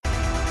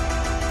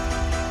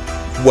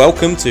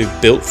Welcome to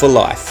Built for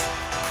Life,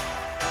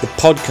 the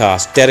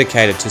podcast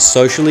dedicated to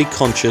socially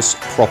conscious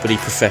property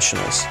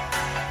professionals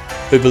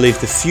who believe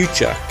the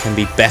future can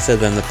be better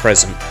than the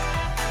present,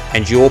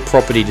 and your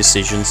property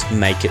decisions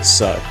make it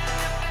so.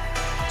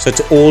 So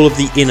to all of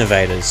the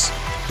innovators,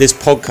 this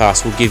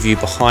podcast will give you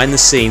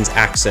behind-the-scenes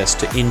access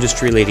to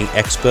industry-leading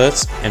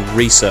experts and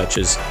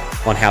researchers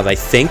on how they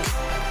think,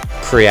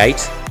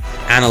 create,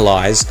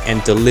 analyze,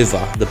 and deliver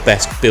the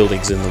best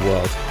buildings in the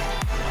world,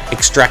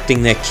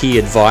 extracting their key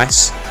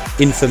advice,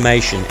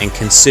 information, and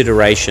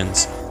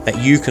considerations that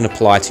you can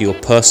apply to your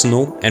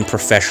personal and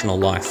professional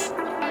life.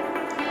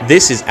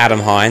 This is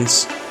Adam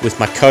Hines with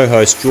my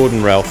co-host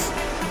Jordan Ralph.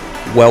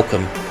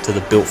 Welcome to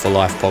the Built for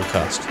Life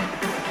podcast.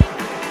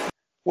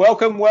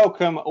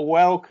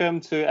 Welcome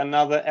to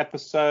another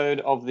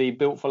episode of the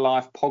Built for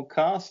Life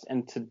podcast.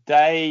 And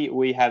today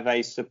we have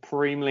a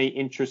supremely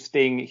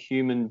interesting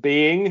human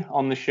being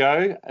on the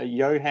show,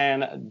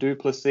 Johan du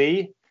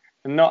Plessis.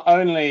 And not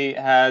only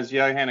has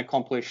Johan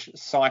accomplished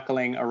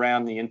cycling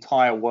around the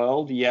entire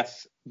world,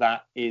 yes,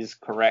 that is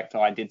correct.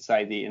 I did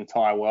say the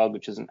entire world,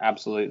 which is an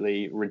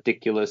absolutely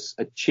ridiculous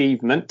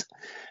achievement.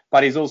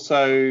 But he's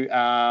also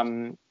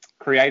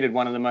created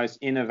one of the most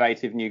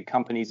innovative new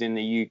companies in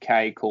the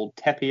UK called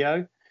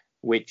Tepeo,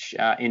 which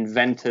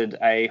invented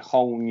a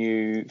whole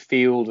new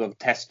field of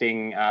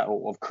testing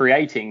or of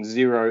creating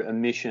zero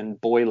emission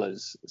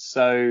boilers.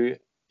 So,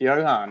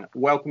 Johan,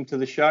 welcome to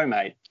the show,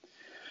 mate.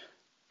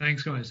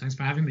 Thanks, guys. Thanks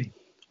for having me.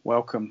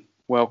 Welcome.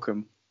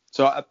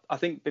 So I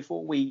think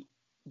before we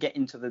get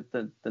into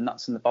the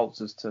nuts and the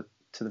bolts as to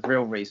the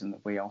real reason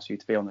that we asked you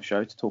to be on the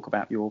show to talk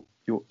about your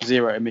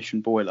zero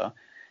emission boiler,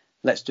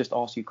 let's just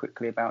ask you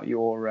quickly about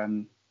your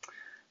round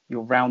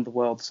the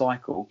world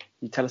cycle. Can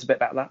you tell us a bit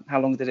about that? How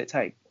long did it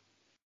take?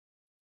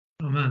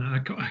 Oh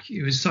man,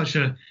 it was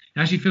it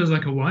actually feels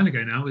like a while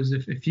ago now. It was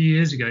a few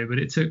years ago, but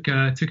it took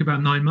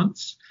about 9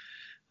 months,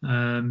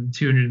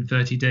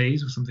 230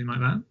 days or something like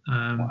that.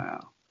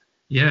 Wow.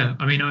 Yeah,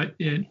 I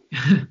mean,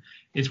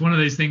 it's one of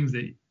those things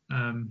that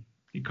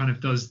it kind of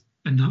does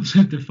enough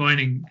of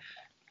defining,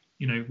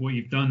 what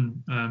you've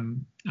done,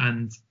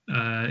 and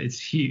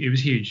it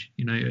was huge.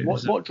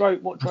 What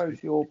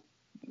drove your,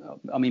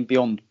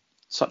 beyond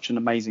such an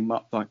amazing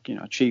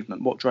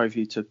achievement? What drove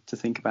you to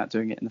think about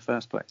doing it in the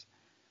first place?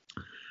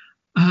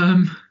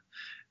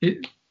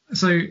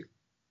 So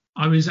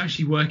I was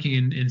actually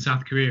working in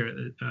South Korea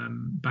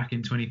back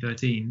in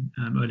 2013,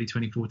 early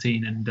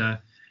 2014,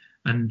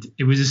 and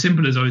it was as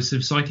simple as I was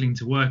sort of cycling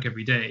to work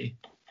every day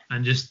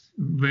and just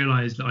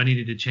realized that I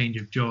needed a change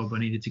of job. I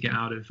needed to get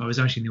out of, I was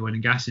actually in the oil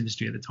and gas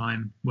industry at the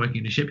time, working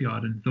in a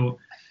shipyard, and thought,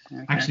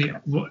 actually,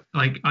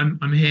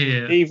 I'm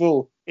here.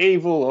 Evil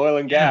oil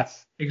and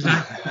gas.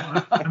 Exactly.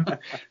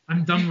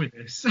 I'm done with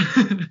this.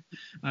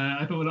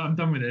 I thought, I'm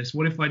done with this.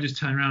 What if I just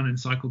turn around and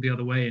cycled the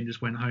other way and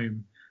just went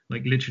home,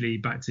 like literally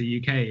back to the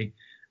UK?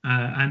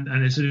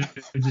 And it's sort of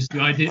just the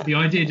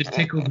idea just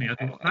tickled me. I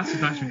thought that's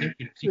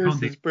ridiculous.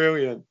 This is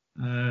brilliant.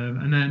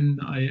 And then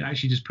I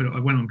actually I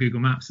went on Google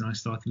Maps and I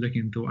started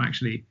looking and thought,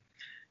 actually,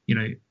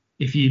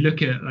 if you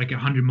look at like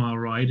 100-mile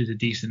ride as a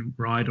decent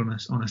ride on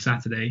a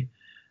Saturday,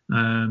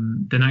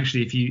 then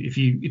actually if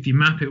you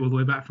map it all the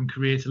way back from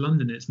Korea to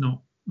London, it's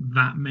not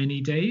that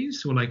many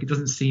days, or like it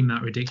doesn't seem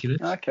that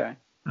ridiculous. Okay.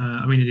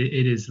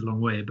 It is a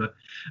long way, but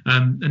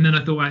and then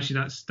I thought, well,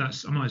 actually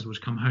that's I might as well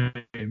just come home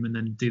and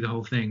then do the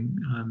whole thing.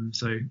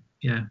 So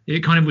yeah,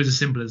 it kind of was as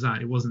simple as that.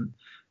 It wasn't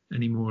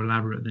any more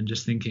elaborate than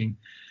just thinking,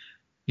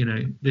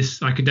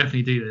 this, I could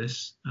definitely do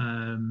this.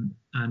 And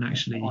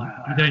actually,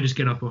 you don't just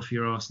get up off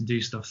your ass and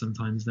do stuff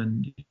sometimes,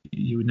 then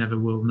you would never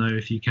will know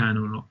if you can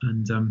or not.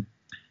 And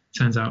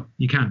turns out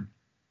you can.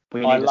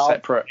 We need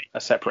a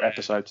separate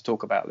episode to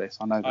talk about this.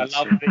 I know. I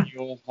love that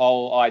your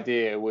whole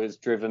idea was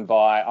driven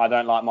by, I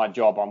don't like my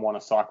job, I want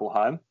to cycle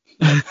home.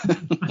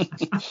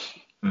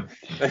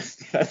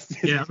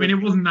 Yeah,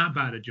 it wasn't that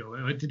bad a job.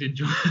 I did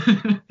enjoy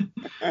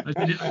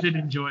I did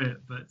enjoy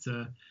it, but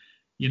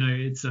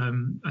it's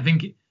I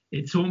think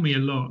it taught me a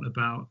lot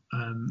about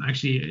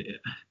actually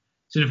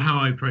sort of how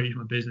I approach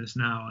my business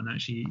now, and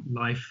actually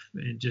life.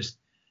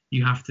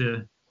 You have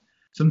to,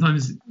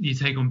 sometimes you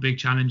take on big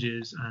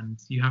challenges and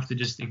you have to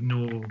just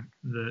ignore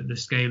the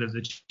scale of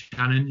the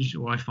challenge,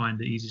 or I find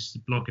it easiest to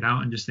block it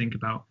out and just think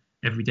about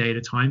every day at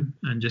a time,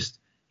 and just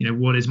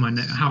what is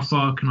how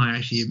far can I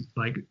actually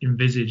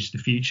envisage the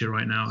future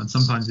right now. And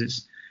sometimes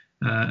it's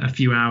a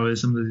few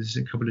hours, sometimes it's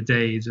a couple of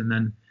days, and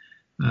then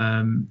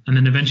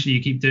eventually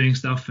you keep doing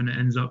stuff and it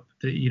ends up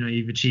that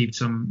you've achieved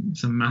some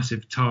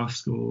massive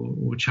task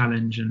or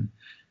challenge. And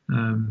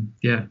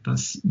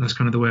that's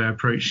kind of the way I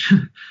approach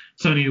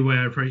certainly the way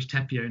I approach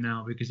Tepeo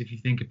now, because if you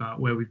think about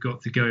where we've got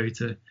to go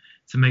to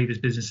make this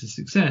business a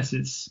success,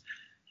 it's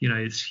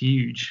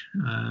huge.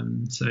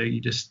 So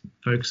you just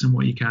focus on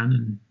what you can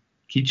and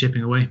keep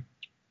chipping away.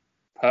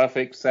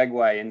 Perfect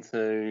segue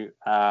into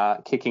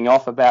kicking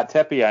off about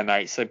Tepeo,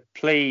 mate. So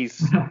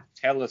please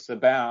tell us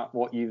about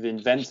what you've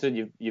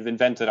invented. You've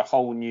invented a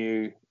whole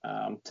new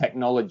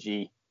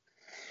technology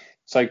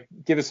So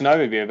give us an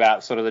overview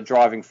about sort of the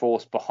driving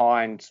force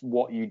behind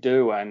what you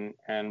do and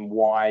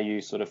why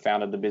you sort of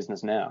founded the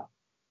business now.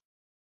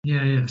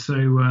 Yeah.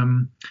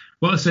 So,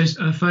 first,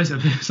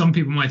 some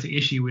people might take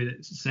issue with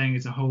it, saying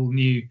it's a whole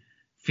new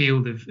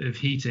field of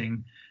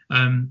heating.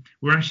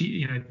 We're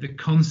actually, the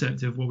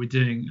concept of what we're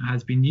doing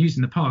has been used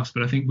in the past,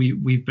 but I think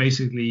we've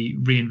basically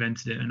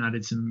reinvented it and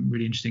added some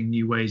really interesting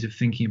new ways of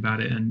thinking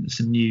about it and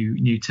some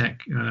new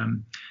tech.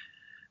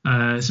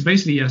 So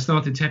basically, I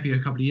started Tepio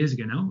a couple of years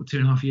ago now, or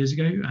 2.5 years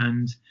ago,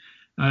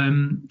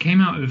 and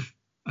came out of,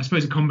 I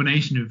suppose, a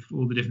combination of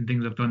all the different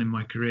things I've done in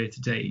my career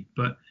to date,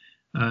 but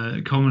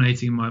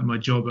culminating in my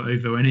job at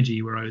OVO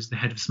Energy, where I was the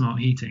head of smart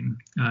heating,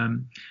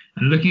 and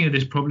looking at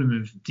this problem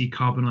of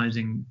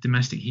decarbonising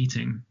domestic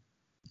heating,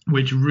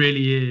 which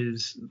really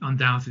is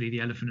undoubtedly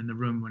the elephant in the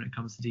room when it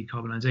comes to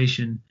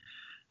decarbonisation.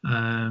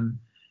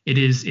 It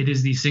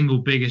is the single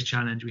biggest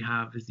challenge we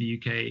have as the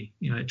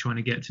UK, trying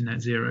to get to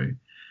net zero.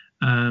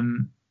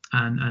 And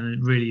it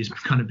really is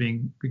kind of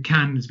being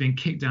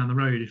kicked down the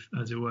road,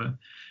 as it were.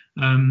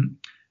 And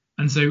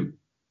so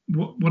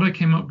what I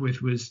came up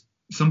with was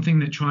something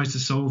that tries to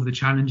solve the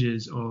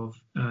challenges of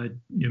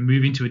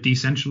moving to a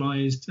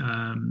decentralized,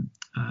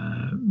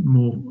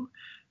 more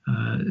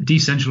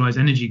decentralized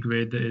energy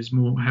grid that is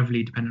more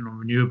heavily dependent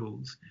on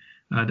renewables,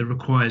 that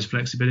requires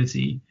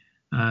flexibility,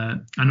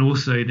 and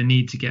also the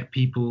need to get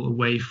people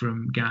away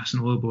from gas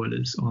and oil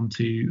boilers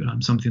onto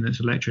something that's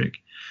electric.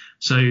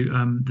 So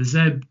the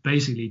ZEB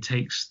basically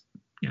takes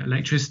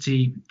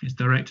electricity, it's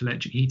direct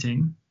electric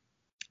heating,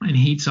 and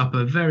heats up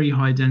a very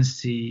high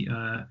density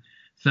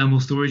thermal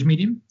storage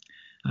medium.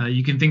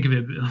 You can think of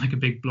it like a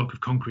big block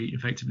of concrete,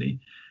 effectively.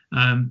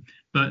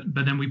 But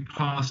then we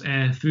pass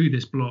air through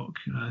this block,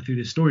 through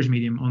this storage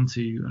medium,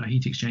 onto a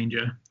heat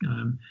exchanger,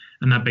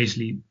 and that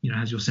basically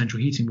has your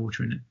central heating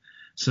water in it.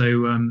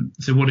 So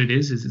what it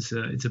is it's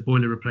a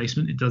boiler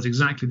replacement. It does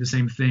exactly the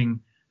same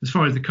thing as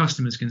far as the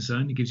customer is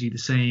concerned. It gives you the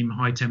same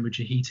high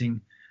temperature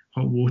heating,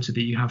 hot water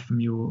that you have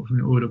from your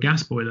oil or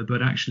gas boiler,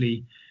 but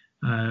actually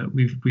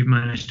we've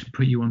managed to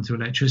put you onto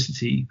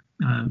electricity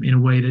in a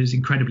way that is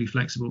incredibly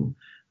flexible,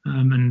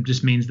 and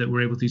just means that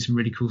we're able to do some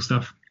really cool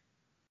stuff.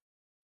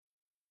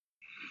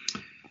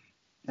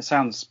 It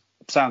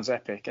sounds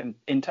epic. And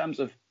in terms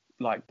of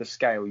like the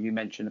scale you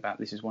mentioned about,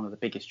 this is one of the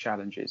biggest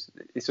challenges.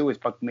 It's always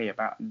bugged me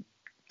about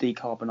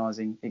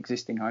decarbonising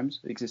existing homes,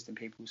 existing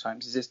people's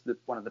homes. Is this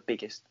one of the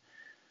biggest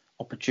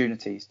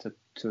opportunities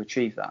to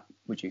achieve that,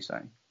 would you say?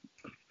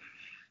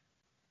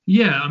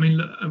 Yeah, I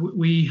mean,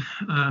 we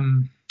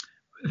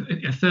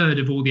a third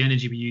of all the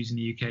energy we use in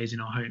the UK is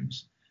in our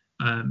homes,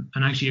 and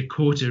actually a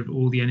quarter of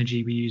all the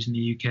energy we use in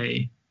the UK,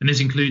 and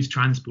this includes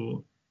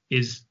transport,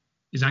 is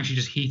actually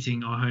just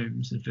heating our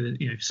homes and for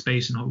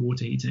space and hot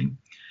water heating.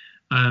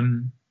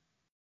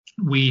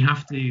 We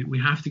have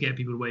to get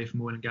people away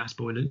from oil and gas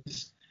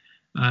boilers.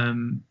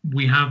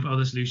 We have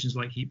other solutions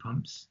like heat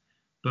pumps,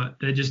 but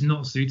they're just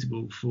not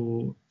suitable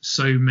for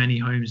so many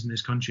homes in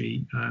this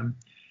country.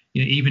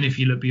 Even if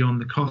you look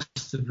beyond the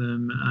cost of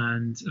them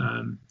and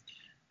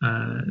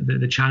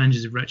the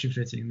challenges of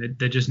retrofitting,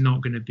 they're just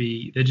not going to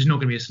be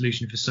a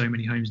solution for so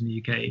many homes in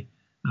the UK.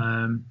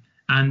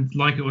 And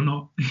like it or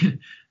not,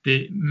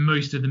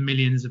 most of the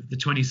millions of the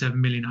 27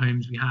 million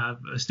homes we have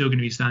are still going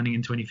to be standing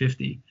in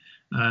 2050.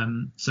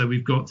 So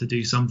we've got to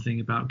do something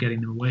about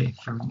getting them away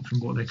from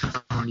what they're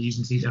currently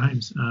using to heat their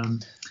homes.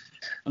 And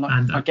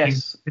I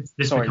guess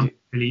this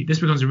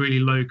becomes a really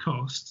low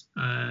cost,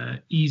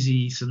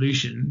 easy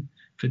solution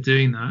for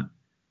doing that,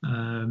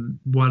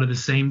 while at the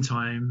same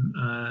time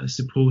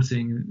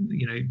supporting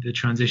the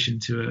transition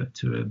to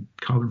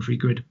a carbon-free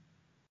grid.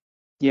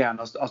 Yeah, and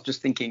I was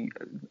just thinking,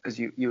 as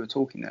you were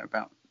talking there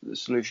about the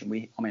solution,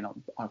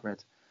 I've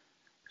read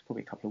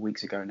probably a couple of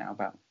weeks ago now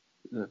about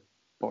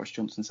Boris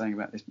Johnson saying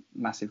about this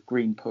massive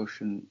green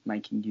push and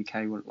making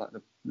UK like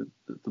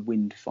the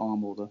wind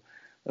farm or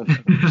of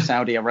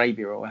Saudi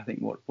Arabia, or I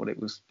think what it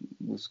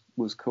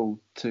was called,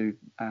 to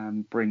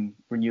bring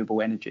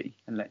renewable energy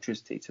and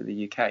electricity to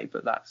the UK.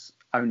 But that's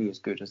only as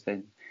good as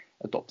then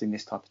adopting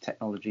this type of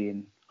technology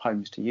in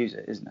homes to use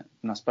it, isn't it?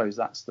 And I suppose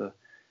that's the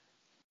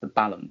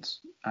balance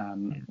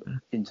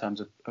in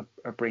terms of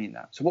bringing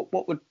that. So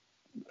what would,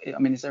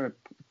 is there a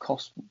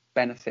cost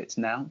benefits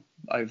now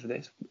over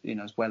this,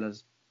 as well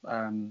as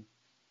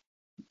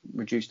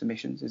reduced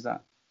emissions? Is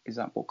that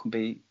what can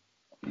be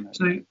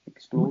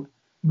explored?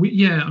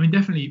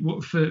 Definitely.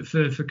 What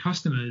for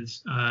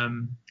customers,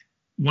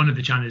 one of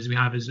the challenges we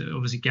have is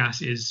obviously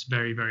gas is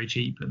very, very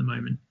cheap at the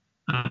moment,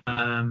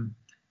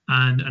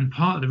 and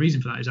part of the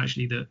reason for that is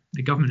actually that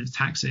the government is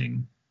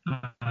taxing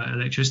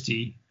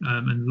electricity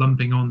and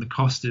lumping on the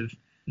cost of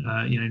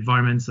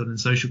environmental and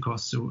social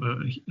costs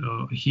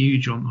are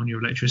huge on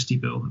your electricity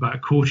bill. About a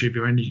quarter of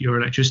your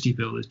electricity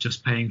bill is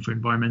just paying for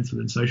environmental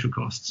and social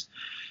costs,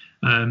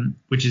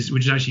 which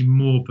is actually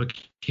more per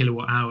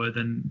kilowatt hour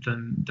than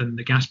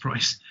the gas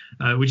price,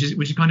 which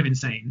is kind of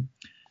insane.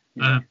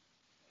 Yeah.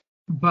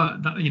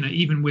 But that,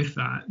 even with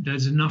that,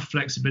 there's enough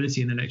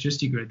flexibility in the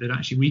electricity grid that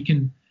actually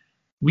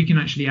we can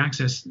actually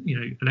access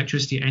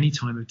electricity at any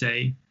time of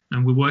day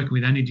and we're working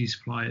with energy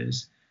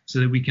suppliers so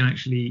that we can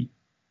actually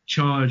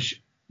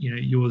charge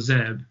your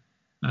ZEB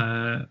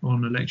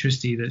on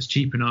electricity that's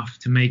cheap enough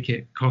to make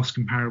it cost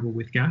comparable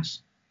with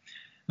gas.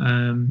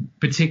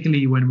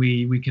 Particularly when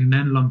we can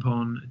then lump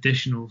on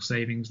additional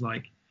savings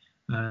like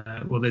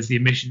there's the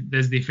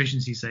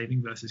efficiency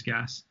saving versus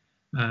gas,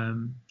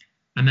 and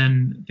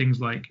then things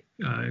like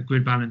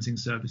grid balancing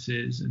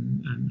services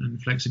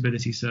and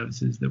flexibility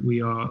services that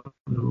we're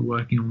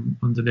working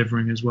on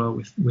delivering as well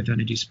with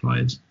energy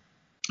suppliers.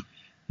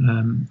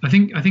 I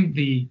think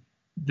the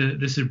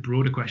sort of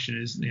broader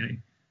question is,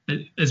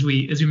 as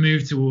we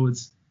move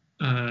towards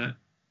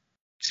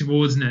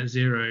net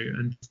zero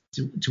and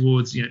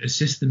towards a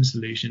system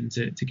solution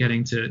to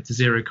getting to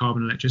zero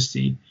carbon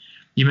electricity.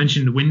 You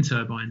mentioned the wind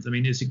turbines. I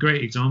mean, it's a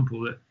great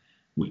example that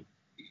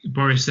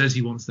Boris says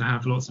he wants to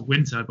have lots of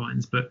wind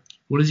turbines, but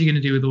what is he going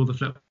to do with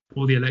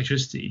all the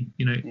electricity?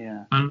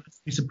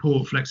 Unless we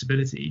support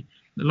flexibility.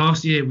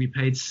 Last year we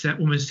paid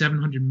almost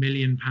 £700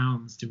 million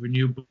to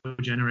renewable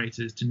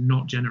generators to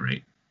not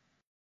generate.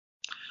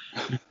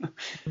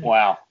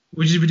 Wow.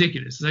 Which is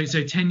ridiculous.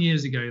 So 10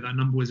 years ago, that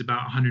number was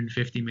about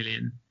 150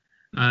 million.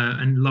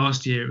 And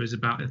last year it was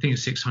about, I think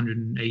it's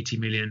 680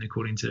 million,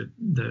 according to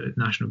the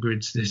National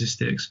Grid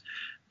statistics.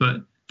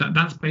 But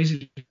that's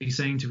basically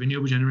saying to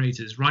renewable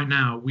generators, right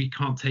now, we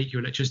can't take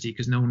your electricity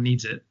because no one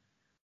needs it.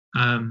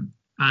 And,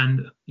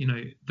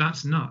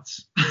 that's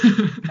nuts.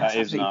 That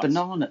is nuts.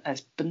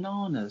 That's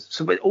bananas.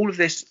 So with all of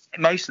this,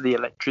 most of the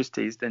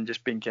electricity is then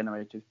just being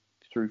generated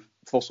through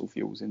fossil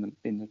fuels in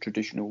the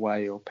traditional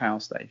way, or power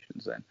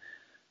stations then.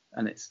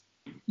 And it's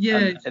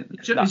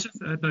it's just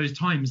at those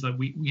times that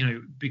we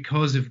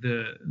because of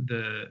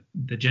the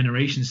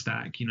generation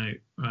stack,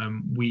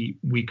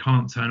 we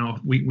can't turn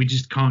off, we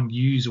just can't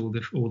use all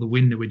the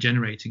wind that we're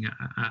generating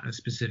at a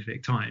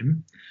specific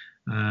time,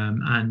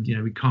 and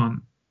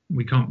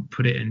we can't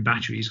put it in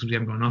batteries because we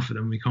haven't got enough of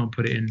them. We can't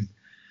put it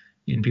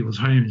in people's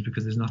homes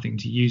because there's nothing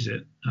to use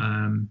it,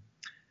 and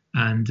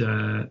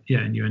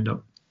you end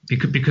up,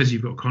 because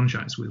you've got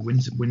contracts with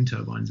wind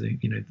turbines,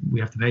 we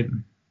have to pay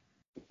them.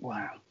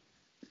 Wow.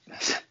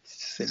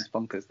 It's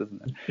bonkers,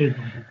 doesn't it?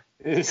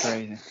 It's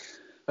crazy.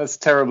 That's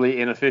terribly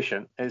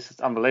inefficient. It's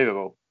just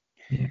unbelievable.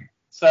 Yeah.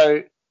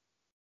 So,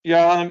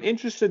 I'm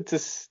interested to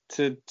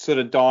sort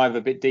of dive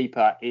a bit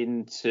deeper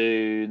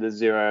into the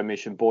zero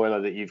emission boiler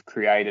that you've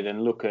created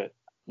and look at,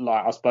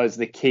 like, I suppose,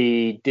 the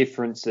key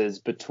differences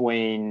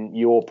between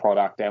your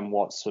product and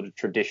what's sort of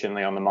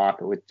traditionally on the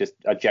market with just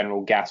a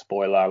general gas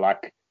boiler.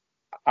 Like,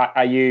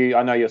 I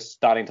know you're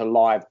starting to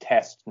live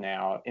test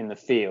now in the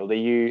field.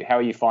 How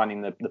are you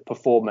finding the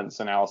performance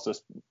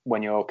analysis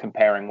when you're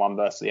comparing one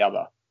versus the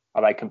other?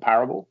 Are they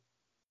comparable?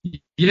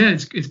 Yeah,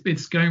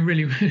 it's going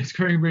really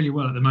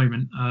well at the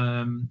moment.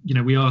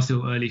 We are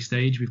still early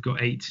stage. We've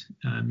got 8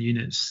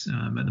 units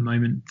at the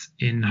moment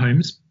in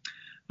homes,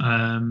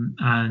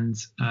 and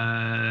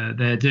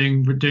they're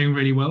doing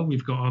really well.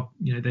 We've got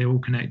they all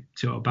connect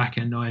to our back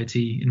end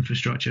IoT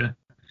infrastructure.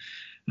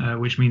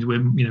 Which means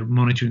we're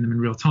monitoring them in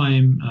real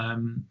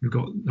time. We've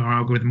got our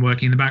algorithm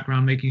working in the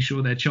background, making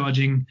sure they're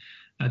charging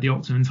at the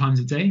optimum times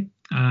of day.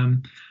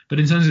 But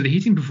in terms of the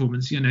heating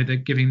performance, they're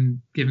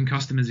giving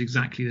customers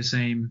exactly the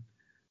same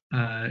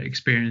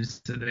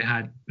experience that they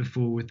had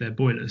before with their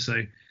boiler.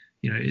 So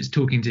it's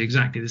talking to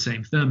exactly the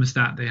same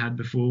thermostat they had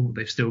before.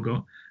 They've still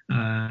got.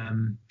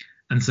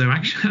 And so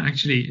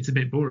actually, it's a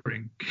bit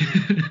boring,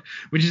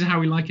 which is how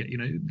we like it.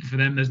 For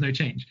them, there's no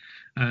change,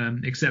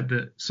 except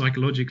that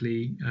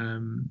psychologically,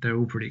 they're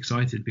all pretty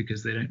excited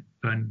because they're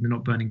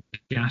not burning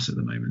gas at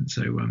the moment.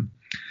 So,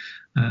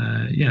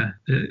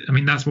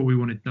 that's what we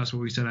wanted. That's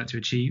what we set out to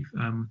achieve.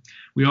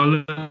 We are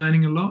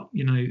learning a lot.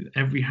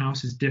 Every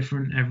house is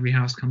different. Every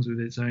house comes with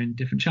its own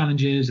different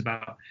challenges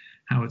about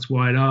how it's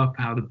wired up,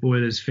 how the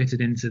boiler's fitted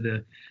into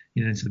the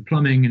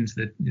plumbing,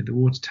 into the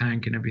water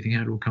tank, and everything,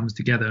 how it all comes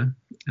together.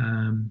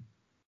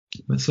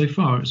 But so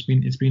far it's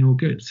been all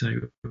good.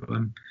 So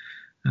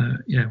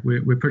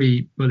we're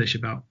pretty bullish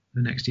about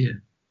the next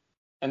year.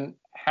 And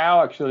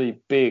how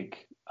actually big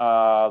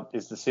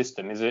is the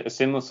system? Is it a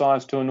similar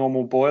size to a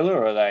normal boiler,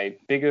 or are they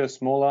bigger,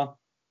 smaller?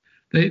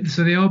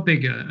 They are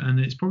bigger, and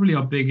it's probably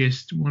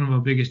one of our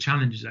biggest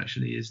challenges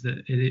actually is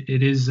that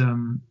it is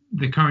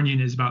the current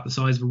unit is about the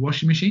size of a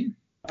washing machine.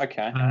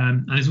 Okay.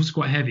 And it's also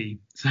quite heavy,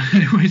 so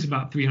it weighs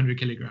about 300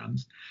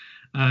 kilograms.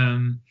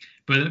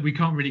 But we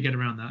can't really get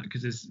around that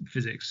because there's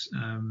physics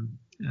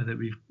that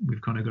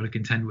we've kind of got to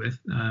contend with.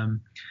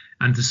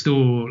 And to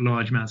store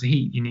large amounts of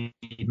heat, you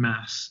need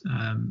mass.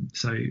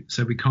 So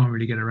we can't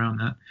really get around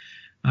that.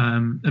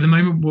 At the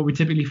moment, what we're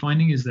typically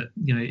finding is that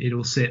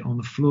it'll sit on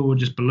the floor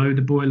just below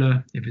the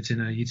boiler if it's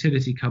in a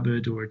utility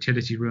cupboard or a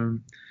utility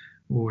room,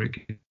 or it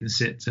can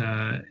sit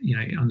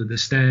under the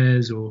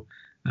stairs or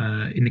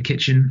in the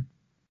kitchen.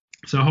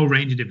 So a whole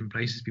range of different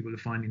places people are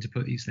finding to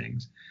put these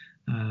things.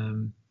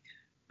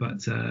 But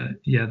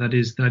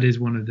that is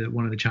one of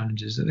the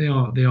challenges, that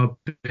they are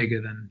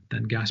bigger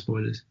than gas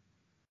boilers.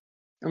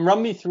 And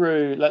run me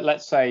through,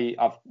 let's say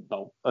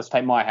let's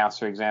take my house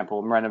for example.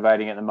 I'm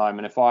renovating at the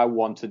moment. If I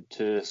wanted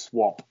to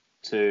swap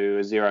to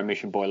a zero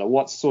emission boiler,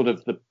 what's sort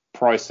of the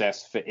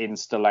process for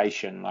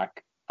installation?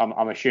 Like,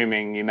 I'm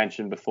assuming you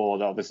mentioned before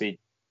that obviously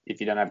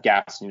if you don't have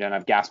gas and you don't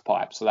have gas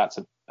pipes, so that's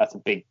a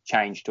big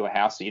change to a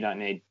house. So you don't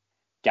need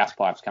gas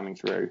pipes coming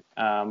through.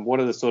 What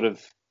are the sort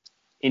of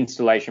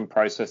installation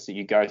process that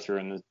you go through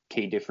and the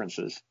key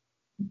differences?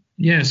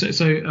 Yeah, so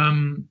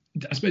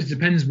I suppose it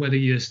depends whether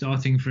you're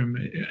starting from.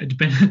 It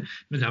depends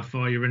how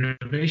far your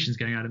renovation's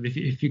going out of.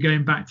 If you're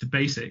going back to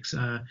basics,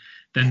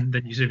 then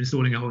you're sort of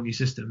installing a whole new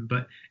system.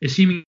 But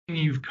assuming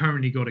you've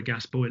currently got a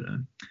gas boiler,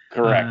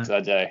 correct,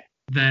 I do.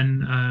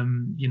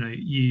 Then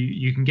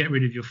you can get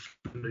rid of your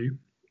flue.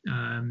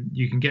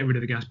 You can get rid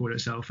of the gas boiler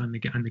itself and the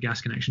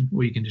gas connection,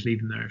 or you can just leave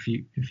them there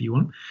if you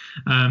want.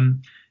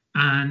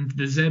 And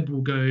the ZEB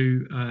will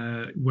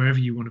go wherever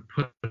you want to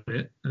put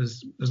it,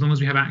 as long as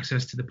we have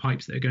access to the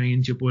pipes that are going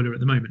into your boiler at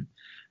the moment.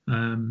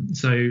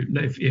 So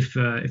if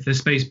there's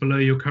space below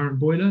your current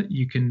boiler,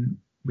 we can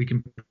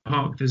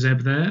park the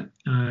ZEB there.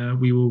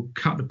 We will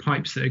cut the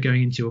pipes that are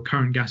going into your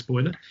current gas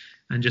boiler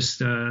and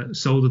just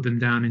solder them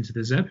down into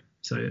the ZEB.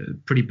 So a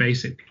pretty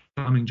basic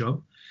plumbing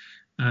job.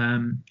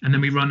 And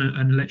then we run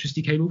an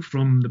electricity cable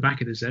from the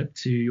back of the ZEB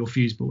to your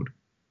fuse board.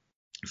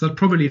 So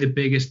probably the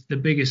biggest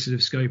sort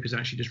of scope is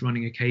actually just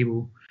running a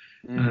cable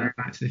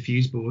back to the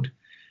fuse board.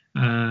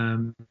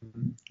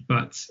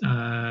 But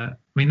I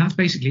mean, that's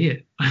basically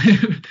it.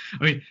 I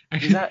mean,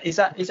 is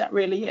that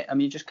really it? I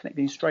mean, you're just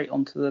connecting straight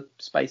onto the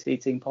space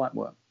heating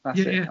pipework. That's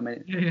it. Yeah, I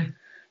mean, yeah.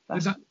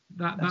 That's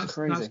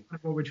crazy. That's kind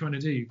of what we're trying to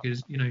do,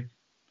 because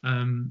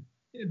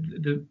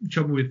the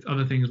trouble with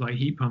other things like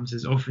heat pumps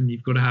is often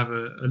you've got to have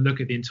a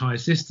look at the entire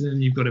system.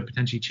 You've got to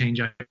potentially change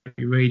out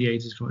your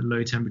radiators for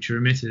low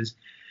temperature emitters,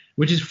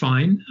 which is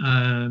fine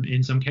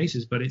in some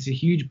cases, but it's a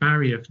huge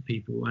barrier for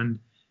people. And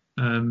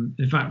in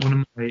fact, one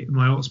of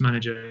my ops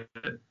manager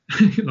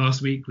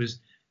last week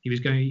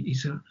he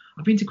said,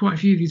 I've been to quite a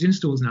few of these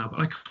installs now,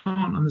 but I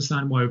can't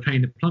understand why we're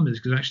paying the plumbers,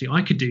 because actually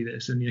I could do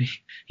this. And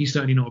he's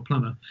certainly not a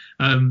plumber,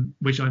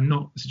 which I'm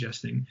not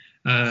suggesting.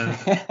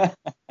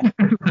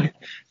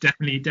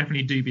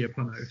 Definitely do be a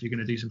plumber if you're going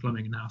to do some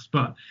plumbing in the house.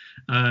 But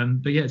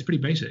yeah, it's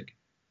pretty basic.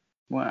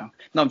 Wow.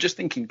 No, I'm just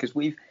thinking, because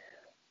we're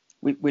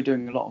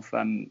doing a lot of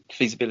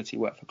feasibility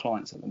work for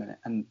clients at the minute,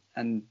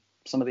 and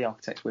some of the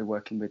architects we're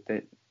working with,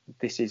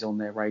 this is on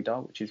their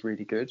radar, which is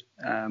really good.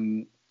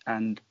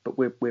 But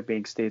we're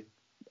being steered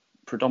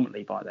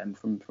predominantly by them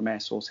from air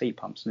source heat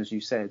pumps, and as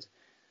you said,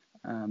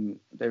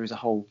 there is a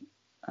whole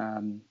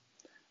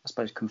I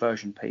suppose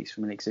conversion piece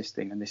from an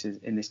existing, and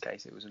in this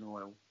case it was an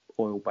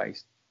oil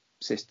based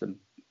system,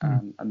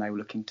 and they were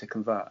looking to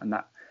convert, and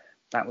that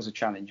was a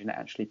challenge, and it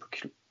actually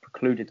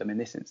precluded them in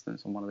this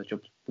instance on one of the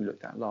jobs we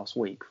looked at last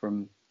week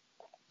from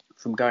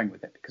going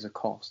with it because of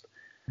cost.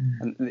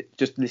 And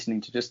just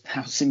listening to just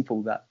how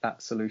simple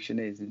that solution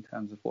is in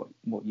terms of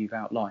what you've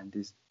outlined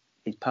is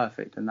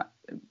perfect, and that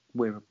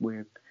we're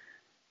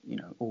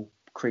all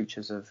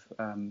creatures of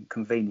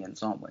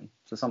convenience, aren't we?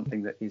 So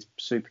something that is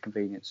super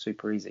convenient,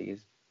 super easy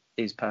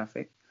is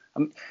perfect.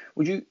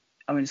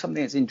 Something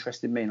that's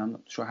interested me, and I'm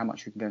not sure how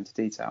much you can go into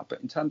detail,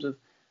 but in terms of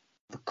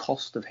the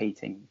cost of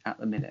heating at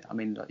the minute, I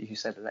mean, like you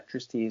said,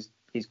 electricity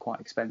is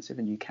quite expensive,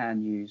 and you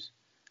can use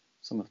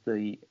some of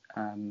the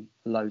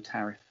low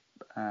tariff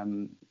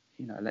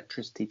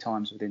electricity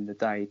times within the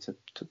day to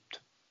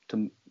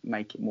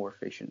make it more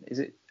efficient. Is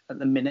it at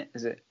the minute?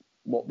 Is it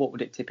what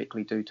would it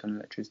typically do to an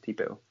electricity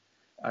bill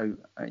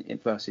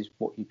versus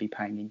what you'd be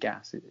paying in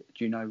gas? Do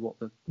you know what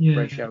the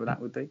ratio of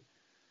that would be?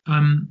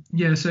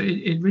 So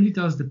it really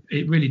does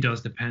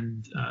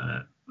depend.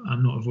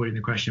 I'm not avoiding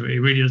the question, but it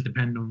really does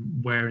depend on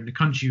where in the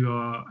country you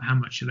are, how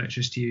much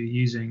electricity you're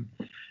using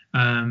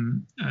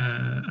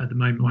at the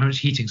moment, or how much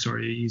heating, you're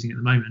using at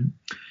the moment.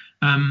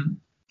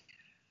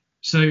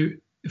 So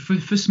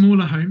for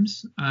smaller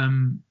homes,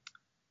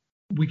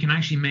 we can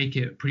actually make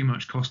it pretty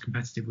much cost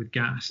competitive with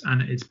gas,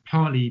 and it's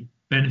partly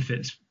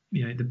benefits.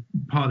 The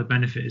part of the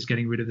benefit is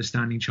getting rid of the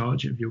standing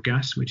charge of your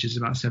gas, which is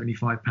about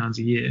 £75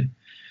 a year.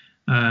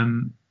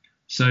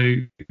 So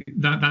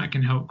that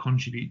can help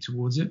contribute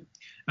towards it.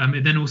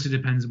 It then also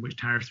depends on which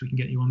tariffs we can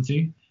get you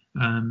onto.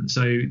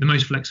 So the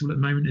most flexible at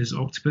the moment is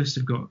Octopus.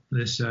 They've got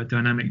this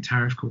dynamic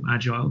tariff called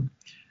Agile,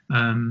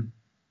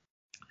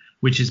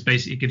 which is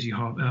basically gives you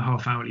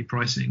half hourly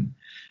pricing.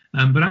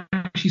 But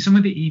actually, some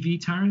of the EV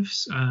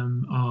tariffs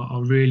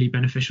are really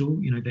beneficial.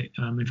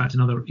 In fact,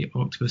 another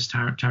Octopus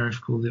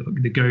tariff called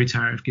the Go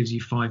tariff gives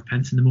you 5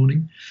 pence in the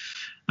morning.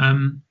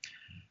 But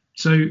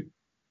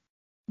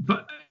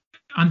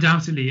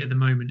undoubtedly, at the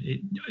moment,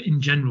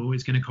 in general,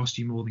 it's going to cost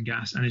you more than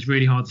gas, and it's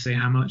really hard to say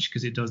how much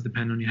because it does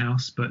depend on your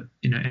house. But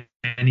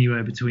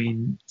anywhere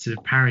between sort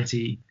of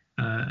parity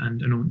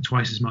and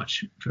twice as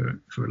much for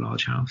a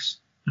large house.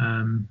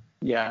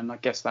 Yeah, and I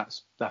guess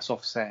that's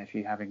offset if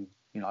you're having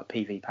like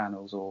PV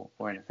panels or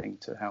anything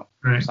to help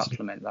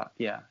supplement that.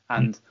 Yeah,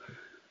 and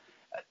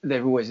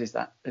there always is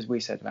that, as we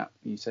said about,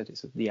 you said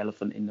it's the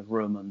elephant in the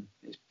room, and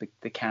it's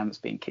the can that's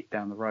being kicked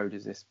down the road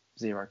is this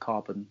zero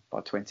carbon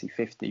by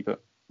 2050,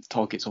 but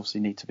targets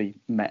obviously need to be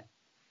met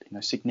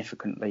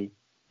significantly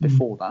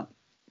before that.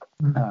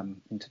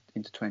 into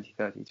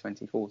 2030,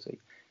 2040,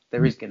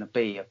 there is going to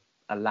be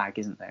a lag,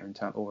 isn't there,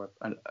 or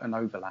an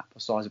overlap, a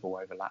sizable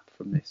overlap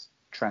from this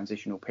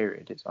transitional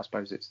period. I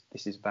suppose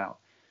this is about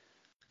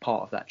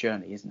part of that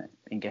journey, isn't it,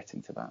 in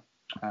getting to that?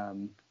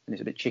 And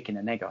it's a bit chicken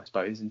and egg, I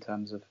suppose, in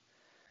terms of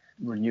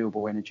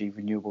renewable energy,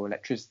 renewable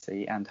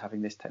electricity, and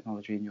having this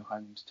technology in your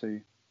homes to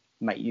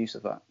make use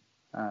of that.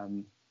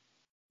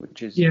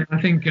 Which is,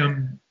 I think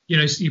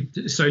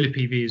solar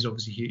PV is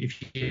obviously,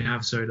 if you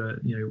have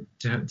solar,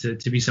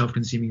 to be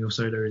self-consuming your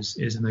solar is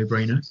a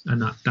no-brainer,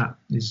 and that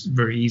is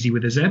very easy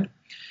with a ZEB.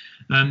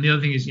 The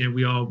other thing is,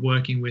 we are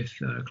working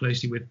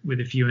closely with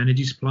a few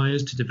energy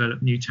suppliers to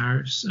develop new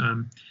tariffs,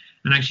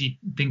 and actually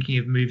thinking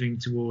of moving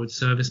towards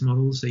service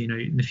models. So,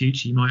 in the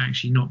future, you might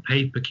actually not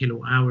pay per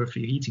kilowatt hour for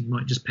your heating, you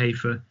might just pay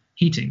for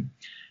heating.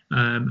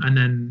 And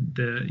then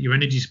your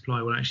energy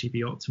supply will actually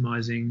be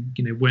optimizing,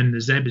 when the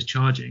ZEB is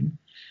charging,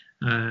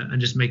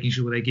 and just making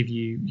sure they give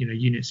you,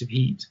 units of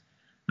heat.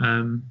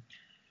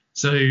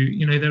 So,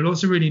 there are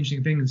lots of really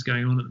interesting things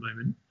going on at the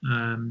moment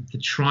to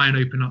try and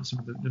open up some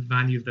of the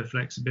value of their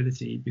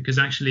flexibility, because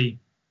actually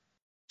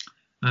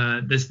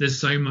there's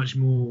so much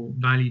more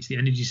value to the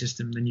energy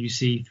system than you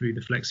see through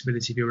the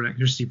flexibility of your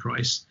electricity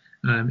price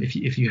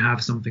if you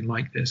have something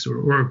like this,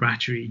 or a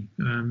battery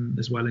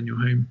as well in your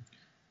home.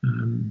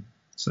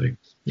 So,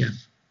 yeah.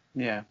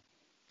 Yeah.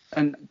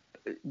 And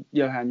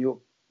Johan,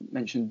 you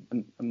mentioned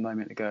a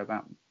moment ago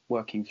about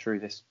working through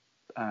this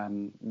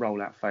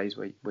rollout phase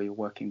where you're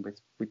working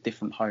with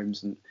different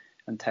homes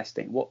and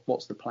testing.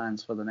 What's the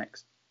plans for the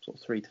next sort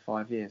of 3 to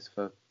 5 years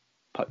for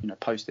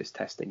post this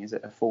testing? Is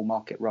it a full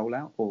market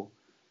rollout or?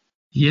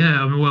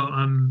 Yeah,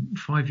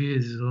 5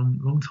 years is a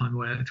long time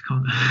away. I've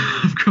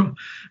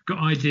got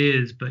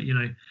ideas, but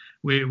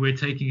we're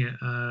taking it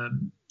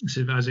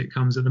sort of as it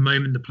comes. At the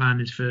moment, the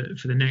plan is for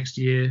the next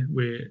year.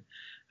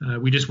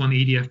 We just won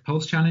the EDF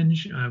Pulse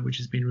Challenge, which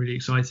has been really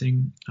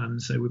exciting.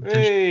 So we're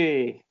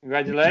potentially,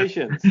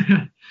 congratulations!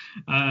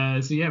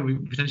 We're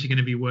potentially going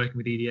to be working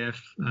with EDF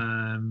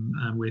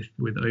and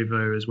with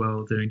OVO as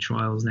well, doing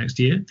trials next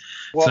year.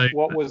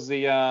 What was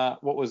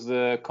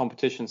the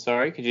competition?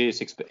 Sorry, could you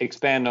just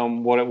expand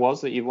on what it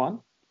was that you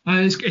won?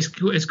 It's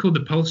called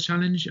the Pulse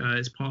Challenge.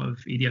 It's part of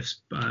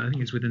EDF's. I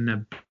think it's within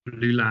their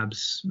Blue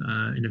Labs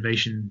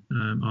innovation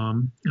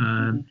arm.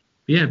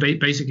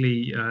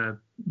 Basically,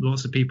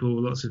 lots of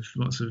people, lots of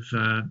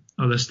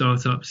other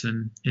startups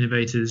and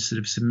innovators sort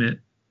of submit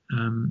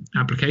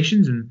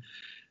applications, and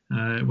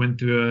went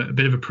through a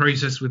bit of a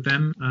process with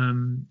them.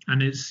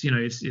 And it's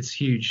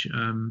huge.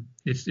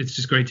 It's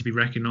just great to be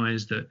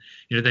recognised that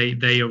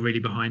they are really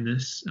behind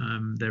this.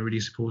 They're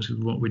really supportive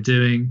of what we're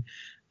doing.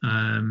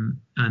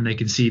 And they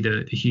can see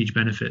the huge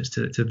benefits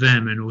to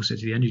them and also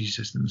to the energy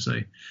system. So,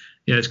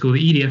 it's called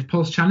the EDF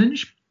Pulse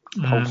Challenge.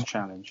 Pulse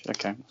Challenge.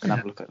 Okay,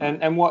 have a look at that.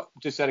 And what,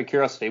 just out of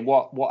curiosity,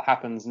 what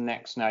happens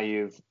next now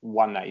you've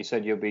won that? You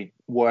said you'll be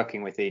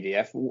working with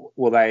EDF.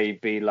 Will they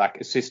be like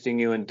assisting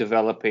you in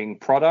developing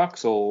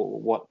products, or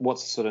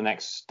what's the sort of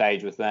next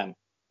stage with them?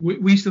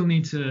 We still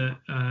need to.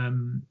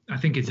 I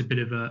think it's a bit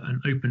of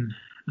an open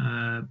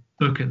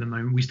book at the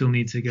moment. We still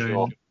need to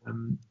go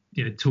and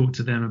talk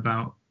to them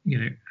about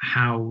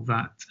how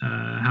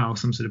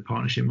some sort of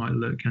partnership might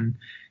look, and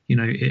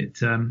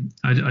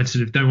I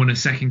sort of don't want to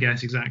second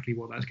guess exactly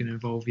what that's going to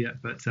involve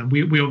yet, but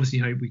we obviously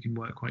hope we can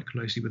work quite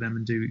closely with them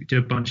and do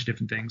a bunch of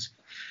different things,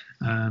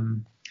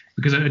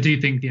 because I do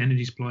think the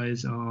energy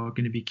suppliers are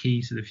going to be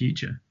key to the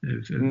future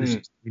of this.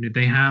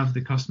 They have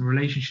the customer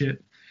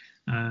relationship.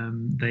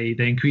 They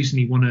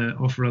increasingly want to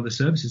offer other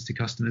services to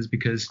customers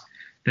because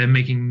they're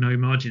making no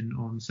margin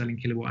on selling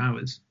kilowatt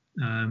hours.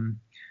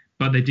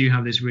 But they do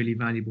have this really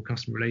valuable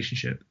customer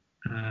relationship.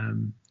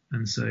 And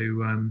so,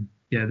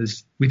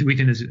 we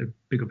think there's a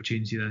big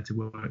opportunity there to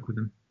work with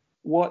them.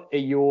 What are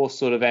your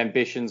sort of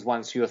ambitions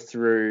once you're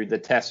through the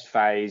test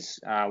phase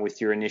with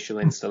your initial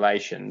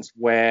installations?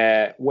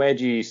 Where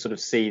do you sort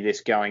of see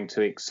this going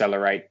to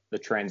accelerate the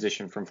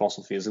transition from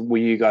fossil fuels?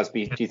 Will you guys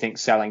be, do you think,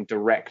 selling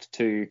direct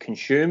to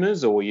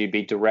consumers, or will you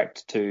be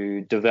direct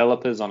to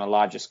developers on a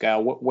larger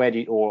scale?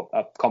 Or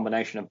a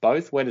combination of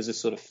both? Where does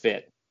this sort of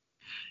fit?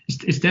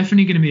 It's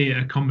definitely going to be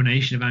a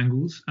combination of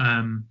angles.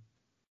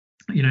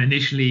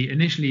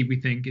 Initially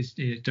we think it's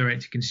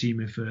direct to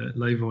consumer for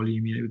low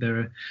volume. There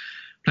are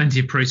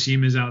plenty of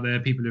prosumers out there,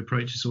 people who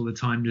approach us all the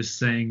time just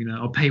saying,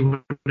 I'll pay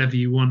whatever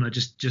you want, I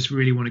just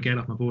really want to get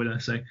off my boiler.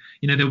 So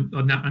there'll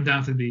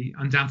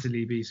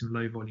undoubtedly be some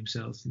low volume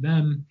sales to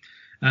them,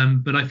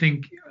 but I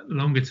think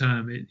longer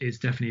term it's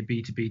definitely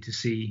a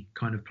B2B2C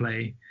kind of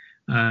play.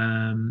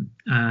 And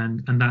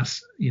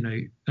that's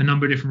a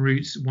number of different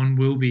routes. One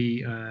will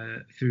be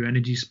through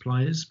energy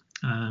suppliers.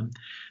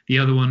 The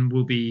other one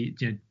will be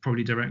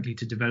probably directly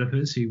to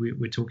developers who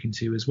we're talking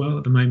to as well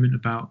at the moment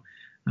about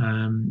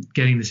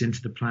getting this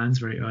into the plans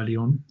very early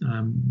on,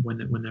 when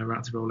they're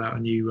about to roll out a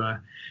new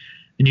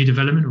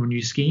development or a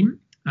new scheme.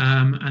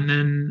 And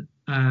then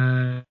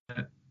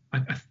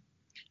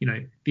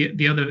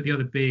the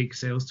other big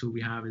sales tool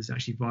we have is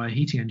actually via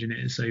heating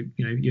engineers. So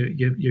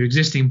your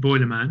existing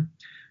boiler man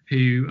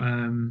who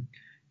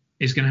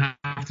it's going to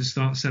have to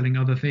start selling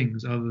other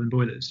things other than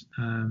boilers.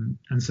 And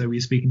so we're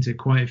speaking to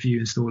quite a few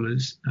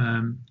installers,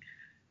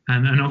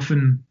 and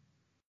often,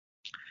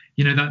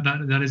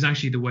 that is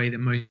actually the way that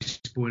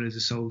most boilers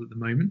are sold at the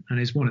moment. And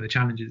it's one of the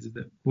challenges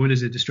that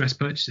boilers are distressed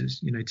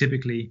purchases.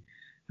 Typically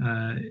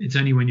it's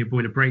only when your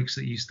boiler breaks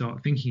that you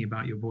start thinking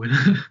about your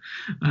boiler.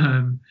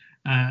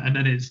 And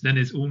then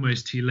it's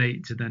almost too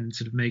late to then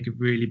sort of make a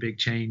really big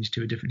change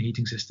to a different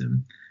heating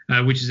system,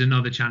 which is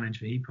another challenge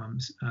for heat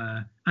pumps,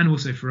 and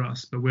also for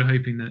us. But we're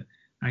hoping that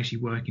actually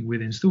working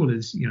with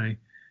installers,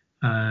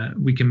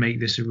 we can make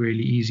this a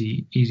really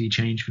easy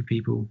change for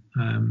people.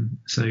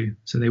 So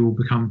they will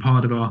become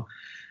part of our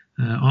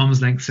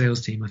arm's length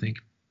sales team, I think.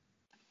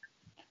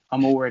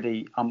 I'm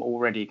already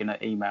going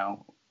to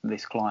email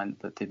this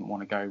client that didn't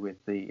want to go with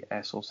the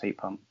air source heat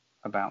pump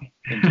about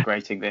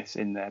integrating this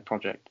in their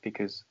project,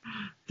 because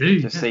it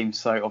just seems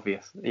so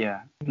obvious.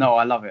 Yeah. No,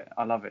 I love it.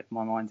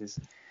 My mind is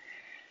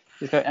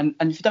going.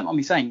 And if you don't mind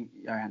me saying,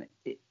 Johan,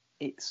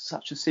 it's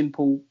such a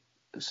simple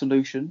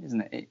solution,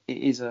 isn't it? It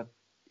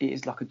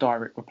is like a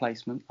direct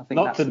replacement. I think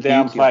not to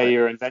downplay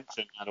your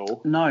invention at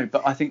all. No,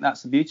 but I think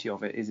that's the beauty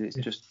of it. It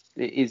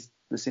is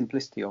the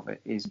simplicity of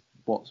it is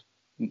what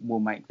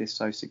will make this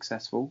so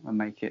successful and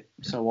make it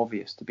so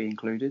obvious to be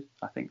included.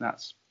 I think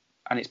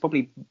and it's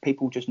probably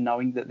people just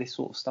knowing that this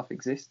sort of stuff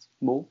exists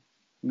more.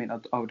 I mean,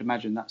 I would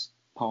imagine that's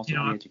part of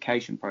the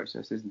education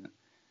process, isn't it?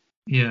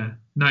 Yeah.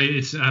 No,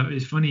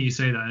 it's funny you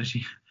say that,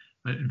 actually.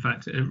 In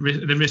fact, at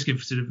the risk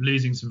of sort of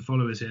losing some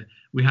followers here,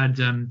 we had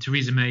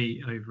Theresa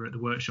May over at the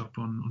workshop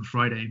on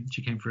Friday.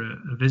 She came for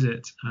a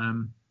visit.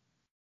 And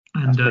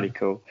that's pretty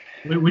cool.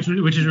 Which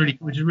is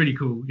really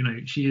cool.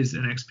 She is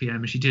an ex-PM,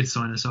 and she did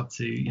sign us up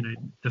to,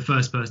 the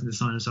first person to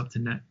sign us up to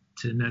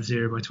net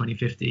zero by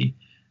 2050.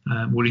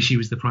 Well, at least she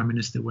was the Prime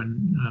Minister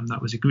when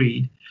that was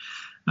agreed.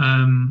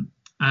 And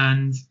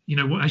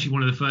actually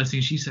one of the first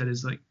things she said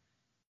is like,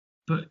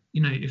 but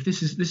if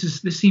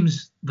this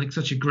seems like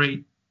such a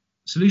great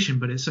solution,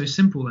 but it's so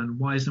simple, and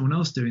why is no one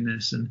else doing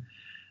this? And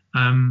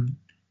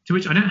to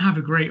which I don't have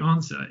a great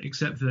answer,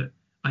 except that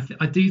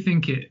I do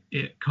think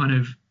it kind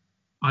of,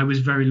 I was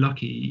very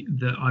lucky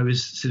that I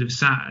was sort of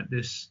sat at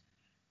this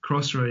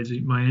crossroads.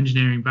 My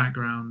engineering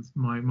background,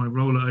 my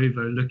role at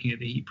OVO, looking at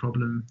the heat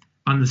problem,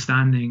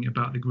 understanding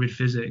about the grid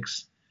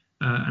physics,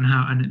 and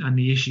how and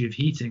the issue of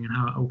heating and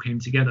how it all came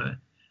together.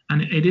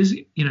 And it is,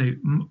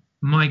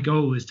 my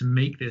goal is to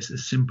make this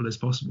as simple as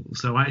possible.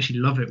 So I actually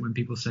love it when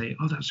people say,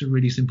 "Oh, that's a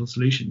really simple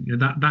solution."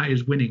 that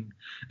is winning.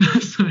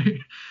 So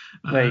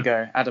there you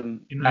go.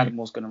 Adam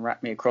was going to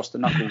wrap me across the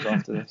knuckles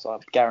after this. I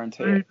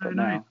guarantee it. But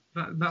now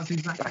that's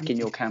exactly back in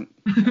your camp.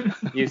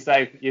 You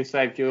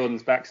saved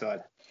Jordan's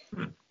backside.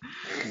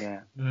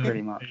 Yeah,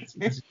 pretty much.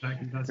 That's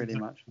pretty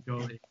much the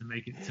goal,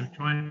 to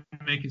try and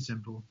make it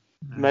simple.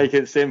 Make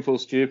it simple,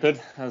 stupid,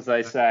 as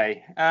they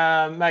say.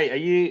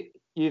 Mate,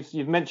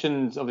 you've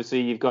mentioned,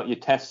 obviously, you've got your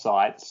test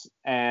sites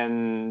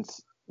and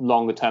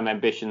longer term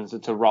ambitions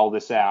to roll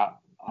this out.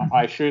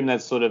 I assume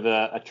there's sort of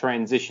a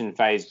transition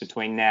phase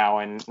between now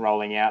and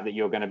rolling out, that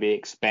you're going to be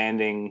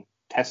expanding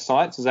test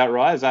sites. Is that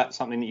right? Is that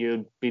something that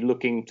you'd be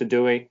looking to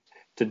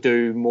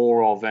do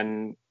more of,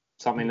 and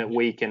something that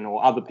we can,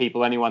 or other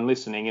people, anyone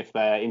listening, if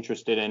they're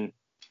interested in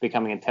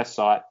becoming a test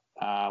site,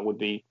 would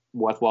be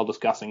worthwhile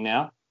discussing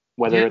now,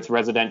 whether it's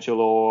residential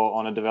or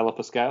on a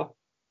developer scale?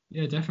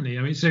 Yeah, definitely.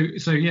 I mean,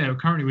 so yeah,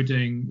 currently we're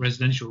doing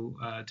residential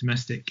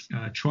domestic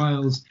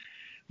trials.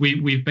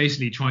 We've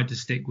basically tried to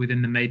stick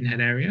within the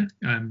Maidenhead area,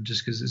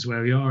 just because it's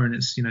where we are, and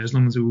it's, as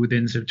long as we're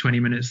within sort of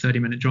 20 minutes,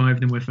 30-minute drive,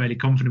 then we're fairly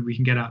confident we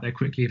can get out there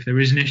quickly if there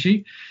is an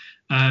issue.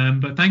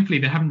 But thankfully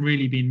there haven't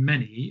really been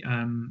many.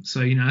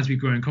 So as we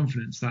grow in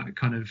confidence, that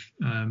kind of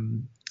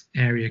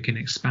area can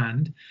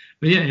expand.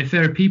 But yeah, if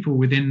there are people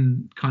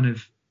within kind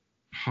of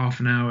half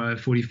an hour,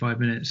 45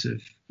 minutes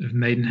of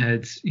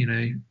Maidenhead,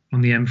 on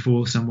the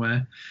M4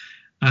 somewhere,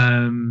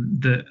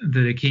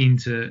 that are keen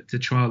to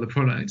trial the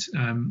product.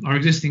 Our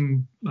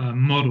existing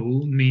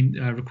model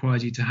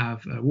requires you to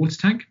have a water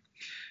tank,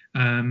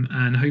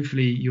 and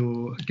hopefully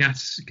your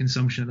gas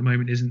consumption at the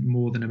moment isn't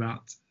more than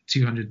about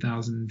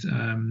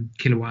 200,000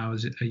 kilowatt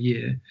hours a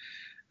year.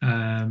 Did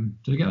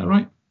I get that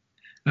right?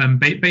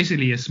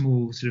 Basically a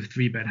small sort of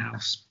 3-bed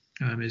house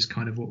is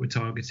kind of what we're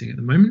targeting at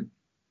the moment.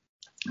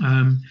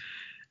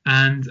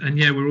 And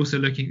yeah, we're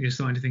also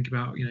starting to think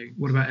about,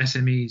 what about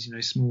SMEs,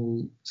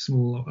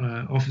 small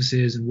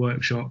offices and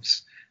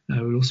workshops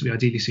will also be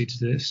ideally suited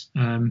to this.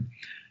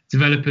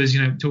 Developers,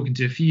 talking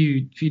to a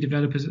few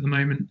developers at the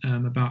moment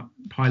about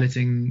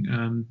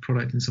piloting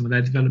product in some of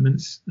their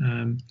developments.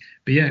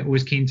 But yeah,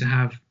 always keen to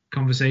have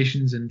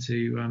conversations and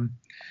to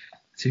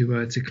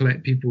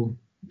collect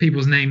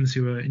people's names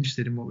who are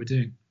interested in what we're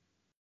doing.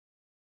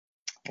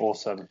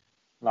 Awesome,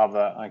 love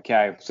that.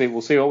 Okay,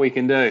 we'll see what we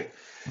can do.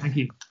 Thank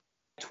you.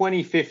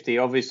 2050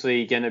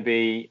 obviously going to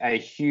be a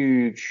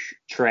huge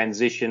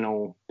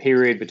transitional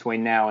period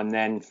between now and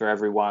then for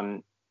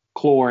everyone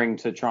clawing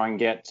to try and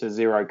get to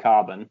zero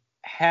carbon.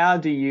 How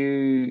do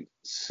you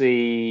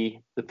see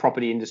the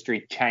property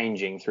industry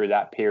changing through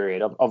that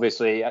period?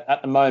 Obviously,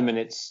 at the moment,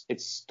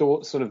 it's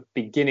sort of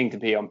beginning to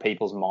be on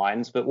people's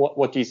minds. But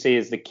what do you see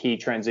as the key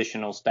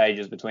transitional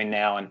stages between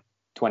now and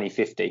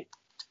 2050?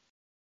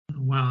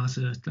 Wow,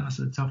 that's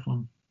a tough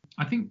one.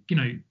 I think,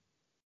 in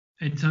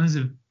terms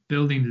of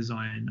building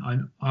design,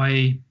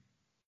 I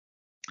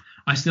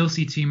still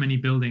see too many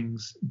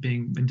buildings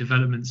being in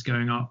developments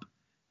going up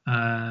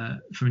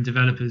from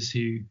developers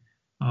who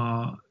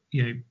are,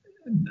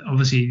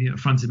 obviously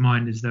front of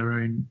mind is their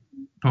own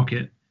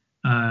pocket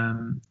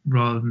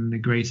rather than the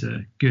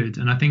greater good.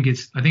 And I think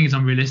it's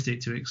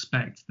unrealistic to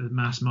expect the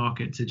mass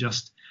market to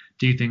just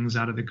do things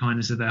out of the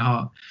kindness of their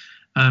heart.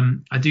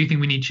 I do think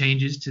we need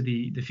changes to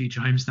the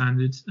future home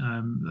standards.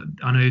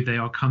 I know they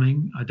are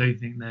coming. I don't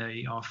think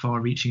they are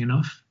far-reaching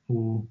enough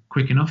or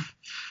quick enough.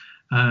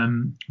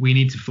 We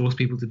need to force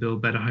people to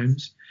build better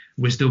homes.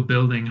 We're still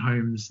building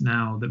homes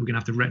now that we're going to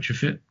have to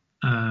retrofit.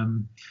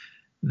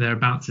 They're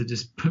about to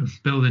just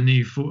build a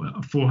new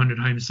 400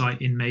 home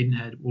site in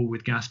Maidenhead, all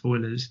with gas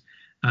boilers.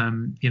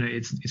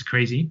 It's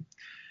crazy.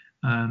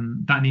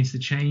 That needs to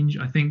change.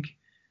 I think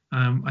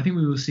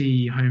we will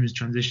see homes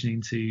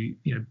transitioning to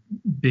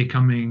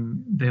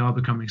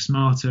becoming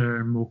smarter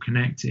and more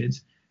connected.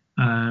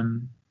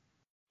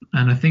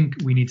 And I think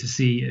we need to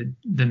see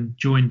them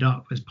joined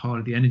up as part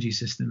of the energy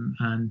system.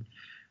 And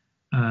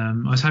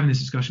I was having this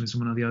discussion with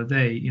someone the other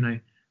day.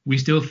 We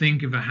still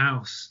think of a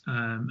house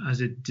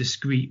as a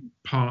discrete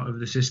part of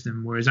the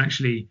system, whereas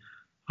actually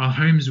our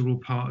homes are all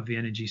part of the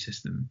energy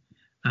system.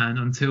 And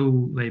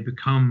until they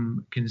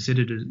become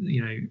considered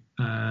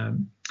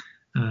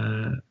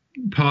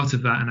part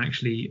of that and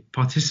actually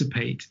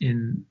participate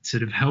in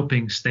sort of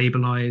helping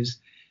stabilize,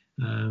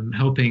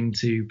 helping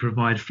to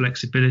provide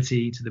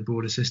flexibility to the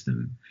broader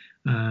system,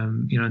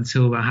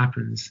 until that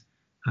happens,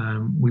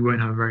 we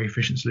won't have a very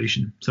efficient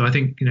solution. So I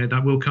think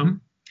that will come,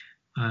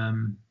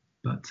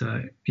 but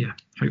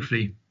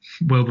hopefully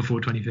well before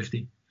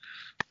 2050.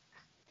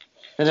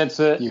 And it's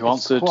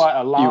quite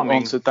alarming. You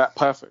answered that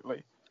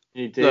perfectly.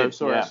 You did. No,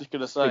 sorry, yeah. I was just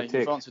going to say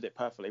you've answered it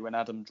perfectly when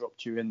Adam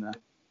dropped you in there,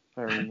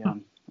 very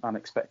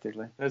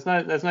unexpectedly. There's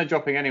no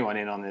dropping anyone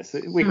in on this.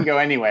 We can go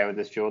anywhere with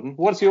this, Jordan.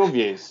 What's your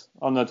views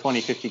on the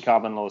 2050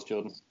 carbon laws,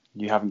 Jordan?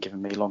 You haven't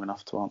given me long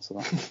enough to answer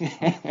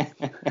that.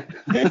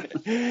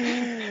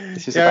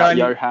 This is about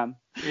Johan.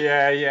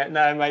 Yeah.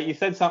 No, mate, you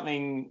said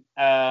something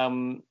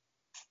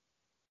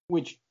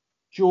which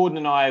Jordan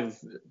and I have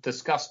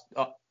discussed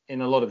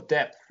in a lot of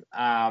depth,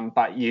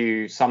 but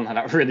you summed that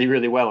up really,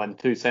 really well in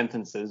 2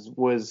 sentences,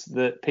 was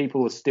that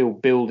people are still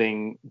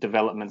building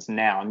developments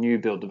now, new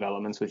build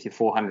developments with your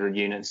 400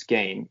 unit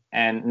scheme,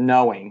 and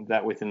knowing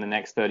that within the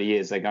next 30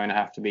 years they're going to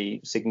have to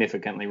be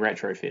significantly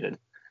retrofitted.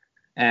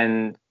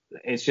 And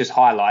it just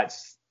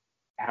highlights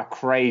how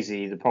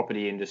crazy the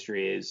property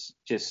industry is.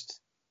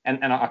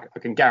 And I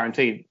can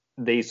guarantee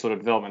these sort of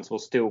developments will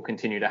still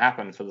continue to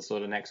happen for the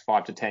sort of next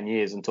 5 to 10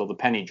 years until the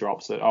penny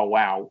drops that, oh,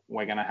 wow,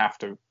 we're going to have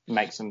to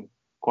make some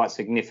quite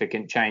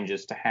significant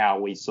changes to how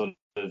we sort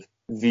of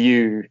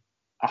view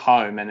a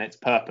home and its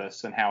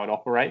purpose and how it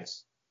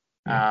operates.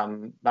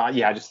 But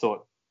yeah, I just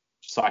thought,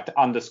 like to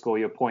underscore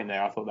your point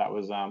there, I thought that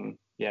was,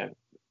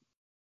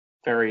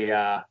 very,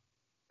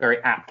 very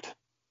apt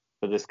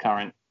for this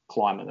current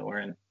climate that we're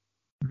in.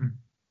 Mm-hmm.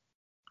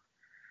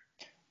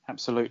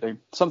 Absolutely.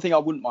 Something I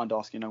wouldn't mind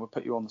asking, we'll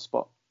put you on the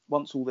spot.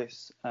 Once all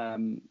this,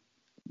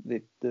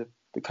 the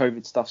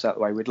COVID stuff's out of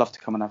the way, we'd love to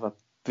come and have a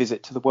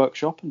visit to the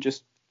workshop and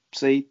just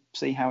see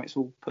how it's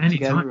all put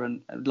together,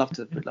 and we'd love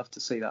to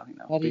see that. I think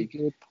that would be a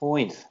good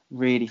point.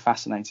 Really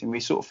fascinating. We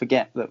sort of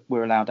forget that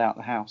we're allowed out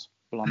the house.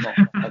 Well, I'm not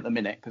at the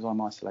minute because I'm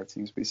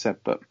isolating, as we said,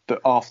 but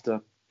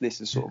after this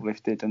is sort of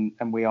lifted and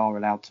we are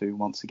allowed to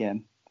once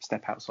again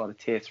step outside of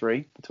tier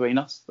 3 between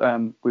us,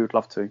 we would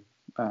love to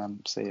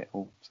see it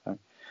all. So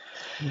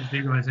see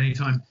you guys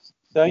anytime.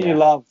 Don't you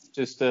love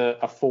just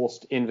a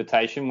forced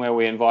invitation where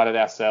we invited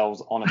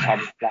ourselves on a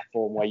public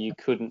platform where you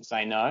couldn't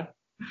say no?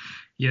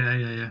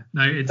 Yeah.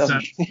 No, it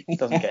doesn't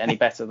get any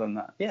better than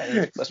that.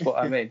 Yeah, that's what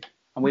I mean.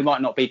 And we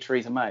might not be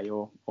Theresa May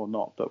or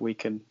not, but we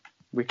can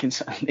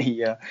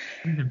certainly.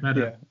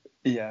 Better.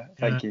 Yeah.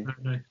 Thank you.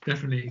 No,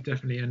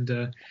 definitely.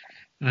 And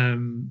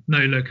no,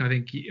 look, I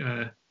think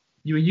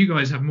you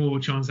guys have more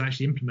chance to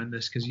actually implement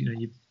this because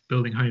you're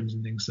building homes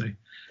and things. So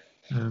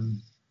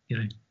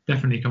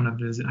definitely come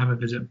and have a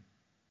visit.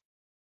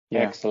 Yeah.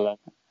 Excellent.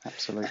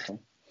 Absolutely.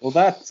 Well,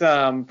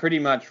 that pretty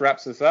much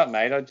wraps us up,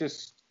 mate.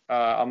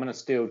 I'm going to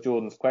steal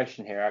Jordan's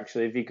question here,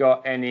 actually. Have you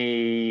got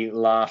any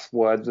last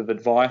words of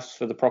advice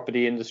for the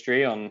property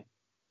industry on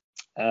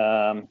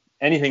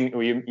anything?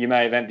 Or you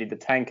may have emptied the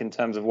tank in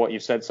terms of what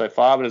you've said so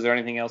far, but is there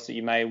anything else that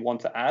you may want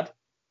to add?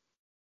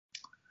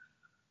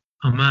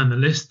 Oh man, the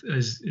list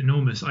is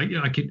enormous. I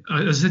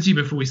said to you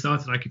before we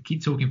started, I could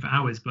keep talking for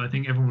hours, but I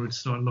think everyone would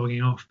start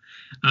logging off.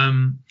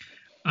 I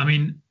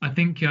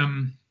think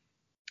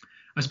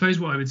I suppose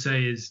what I would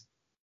say is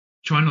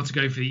try not to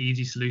go for the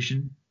easy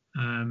solution.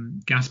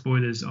 Gas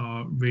boilers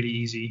are really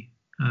easy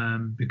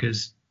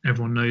because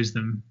everyone knows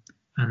them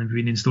and have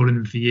been installing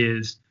them for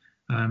years.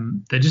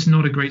 they're just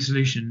not a great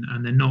solution,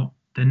 and they're not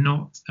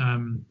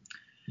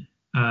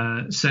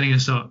setting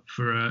us up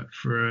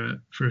for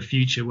a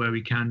future where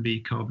we can be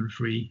carbon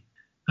free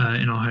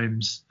in our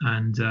homes.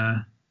 And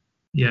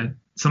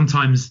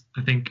sometimes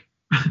I think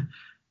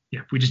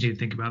we just need to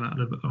think about that a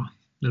little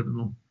bit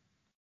more.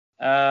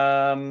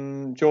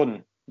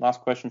 Jordan,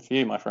 last question for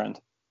you, my friend.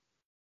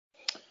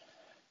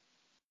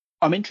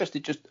 I'm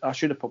interested. I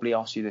should have probably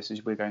asked you this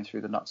as we're going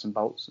through the nuts and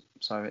bolts,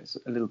 so it's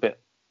a little bit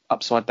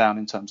upside down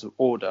in terms of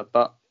order.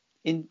 But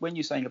when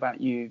you're saying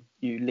about you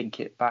link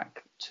it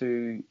back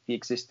to the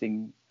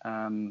existing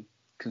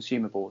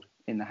consumer board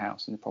in the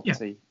house, in the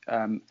property.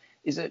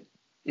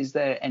 Is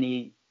there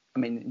any? I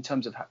mean, in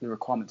terms of the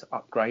requirement to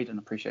upgrade, and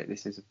I appreciate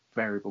this is a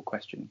variable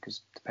question because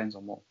it depends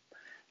on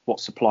what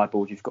supply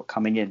board you've got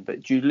coming in.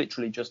 But do you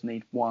literally just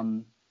need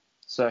one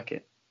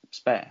circuit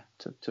spare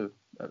to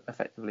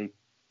effectively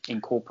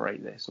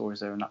incorporate this, or is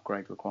there an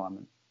upgrade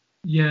requirement?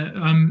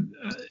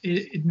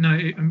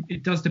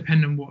 It does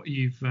depend on what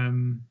you've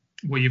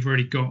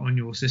already got on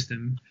your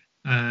system.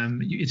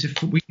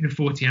 We need a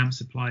 40 amp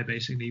supply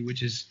basically,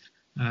 which is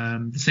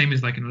the same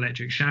as like an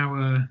electric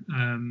shower.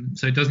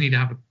 So it does need to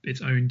have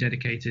its own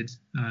dedicated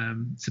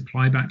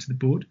supply back to the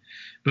board.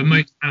 But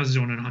most houses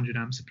are on a 100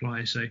 amp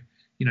supply, so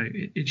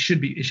it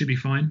should be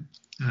fine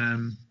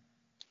in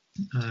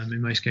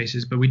most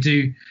cases. But we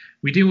do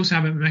also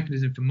have a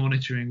mechanism for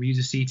monitoring. We use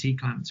a CT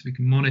clamp so we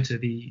can monitor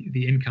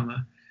the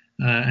incomer.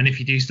 And if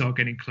you do start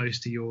getting close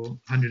to your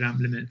 100 amp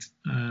limit,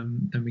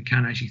 then we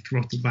can actually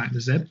throttle back the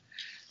ZEB.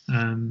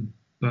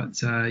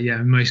 But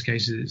in most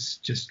cases,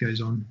 it just goes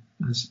on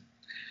as.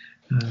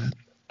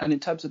 And in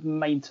terms of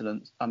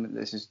maintenance, I mean,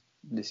 this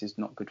is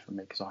not good for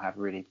me because I have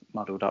really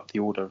muddled up the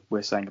order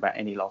we're saying about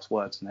any last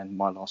words, and then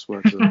my last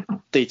words are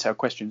detailed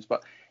questions.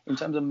 But in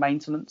terms of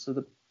maintenance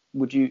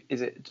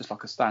is it just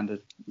like a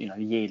standard,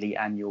 yearly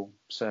annual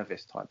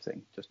service type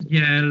thing?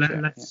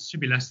 Should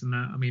be less than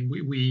that. I mean,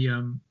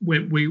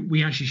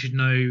 we actually should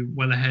know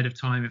well ahead of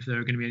time if there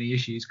are going to be any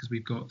issues because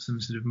we've got some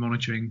sort of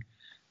monitoring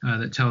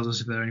that tells us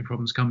if there are any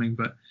problems coming.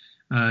 But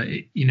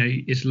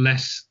it's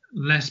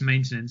less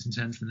maintenance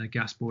intense than a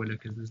gas boiler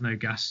because there's no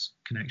gas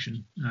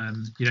connection.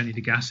 You don't need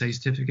a gas A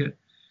certificate,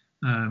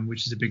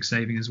 which is a big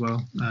saving as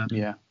well.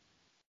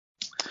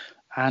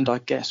 And I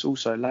guess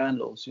also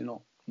landlords,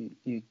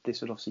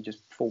 this would obviously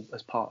just fall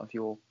as part of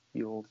your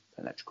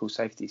electrical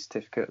safety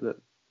certificate that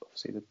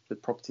obviously the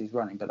property is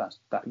running, but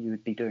that you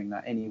would be doing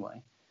that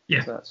anyway.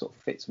 Yeah. So that sort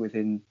of fits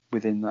within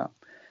that,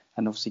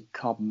 and obviously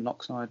carbon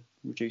monoxide,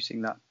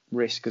 reducing that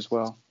risk as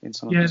well in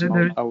some of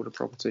the older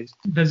properties.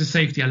 There's a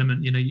safety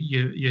element.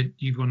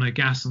 You've got no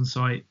gas on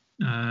site,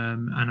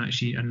 and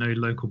no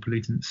local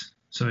pollutants,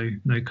 so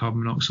no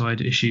carbon monoxide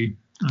issue.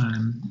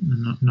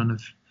 None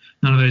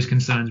of those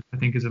concerns. I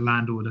think as a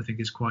landlord, I think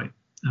is quite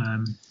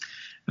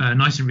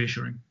nice and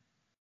reassuring.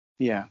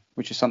 Yeah,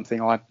 which is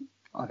something I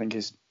think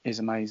is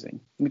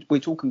amazing. We're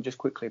talking just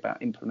quickly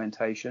about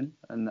implementation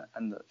and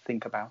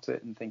think about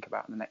it and think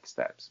about the next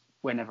steps.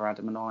 Whenever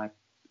Adam and I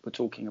were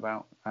talking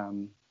about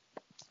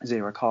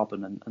zero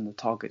carbon and the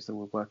targets that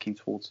we're working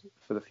towards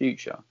for the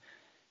future,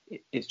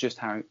 it's just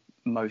how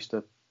most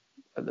at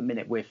the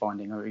minute we're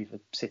finding are either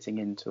sitting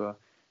into a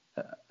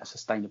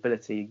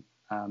sustainability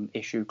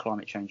issue,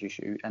 climate change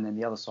issue, and then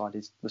the other side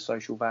is the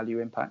social value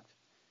impact.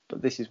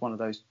 But this is one of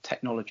those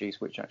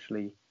technologies which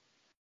actually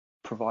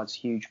provides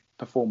huge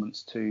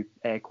performance to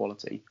air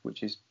quality,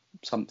 which is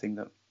something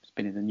that's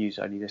been in the news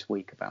only this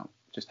week about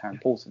just how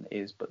important it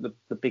is. But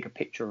the bigger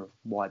picture of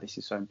why this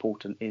is so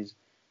important is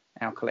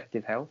our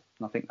collective health.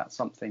 And I think that's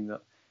something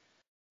that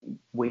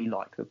we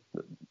like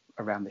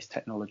around this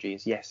technology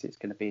is, yes, it's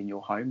going to be in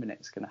your home and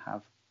it's going to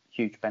have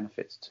huge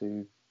benefits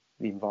to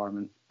the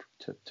environment,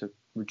 to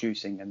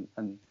reducing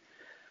and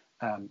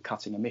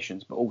cutting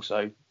emissions, but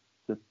also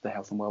the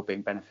health and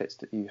well-being benefits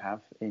that you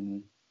have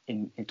in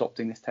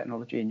adopting this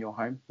technology in your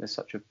home. There's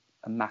such a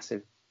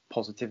massive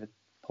positive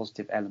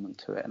element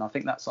to it, and I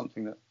think that's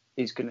something that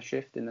is going to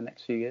shift in the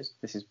next few years.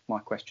 This is my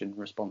question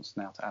response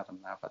now to Adam.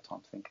 Now I've had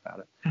time to think about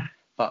it,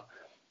 but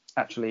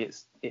actually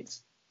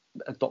it's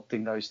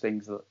adopting those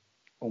things that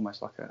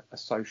almost like a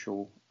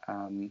social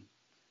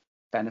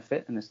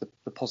benefit, and there's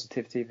the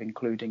positivity of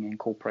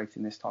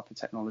incorporating this type of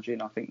technology.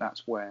 And I think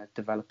that's where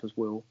developers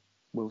will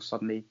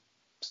suddenly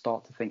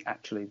start to think,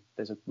 actually,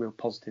 there's a real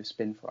positive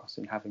spin for us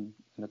in having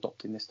and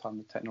adopting this type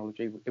of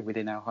technology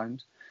within our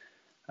homes.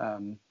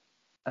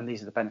 And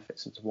these are the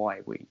benefits as to why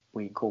we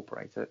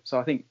incorporate it. So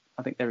I think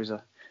there is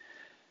a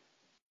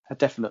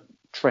definite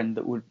trend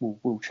that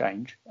will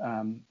change,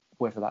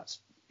 whether that's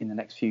in the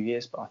next few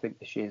years, but I think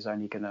this year is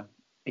only going to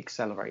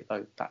accelerate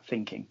that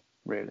thinking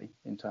really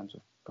in terms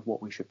of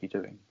what we should be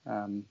doing.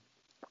 And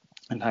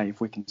hey,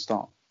 if we can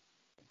start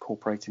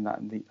incorporating that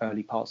in the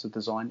early parts of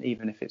design,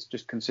 even if it's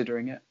just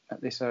considering it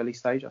at this early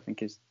stage, I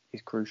think is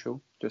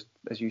crucial. Just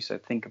as you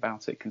said, think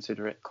about it,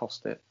 consider it,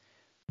 cost it,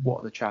 what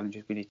are the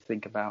challenges we need to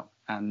think about,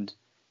 and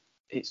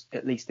it's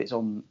at least it's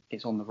on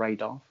the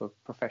radar for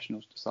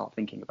professionals to start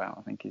thinking about.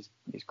 I think is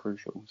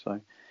crucial.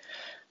 So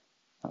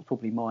that's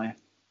probably my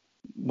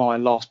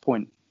last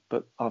point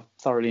but I've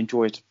thoroughly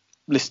enjoyed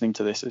listening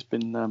to this. It's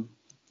been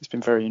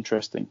very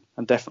interesting,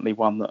 and definitely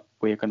one that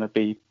we're going to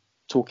be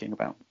talking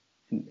about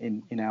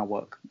in our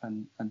work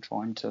and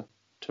trying to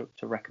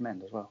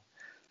recommend as well.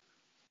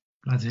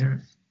 Glad to hear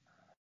it.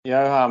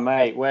 Johan,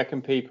 mate, where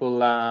can people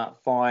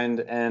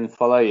find and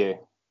follow you?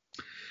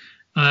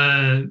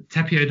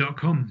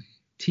 Tepeo.com,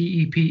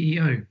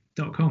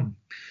 TEPEO.com.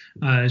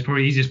 It's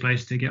probably the easiest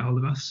place to get hold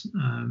of us.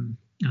 And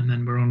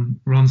then we're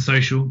on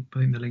social. I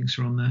think the links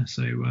are on there.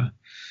 So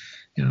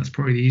that's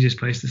probably the easiest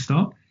place to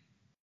start.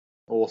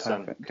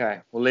 Awesome. Perfect. Okay,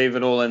 we'll leave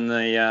it all in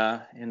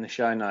the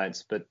show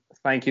notes. But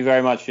thank you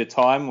very much for your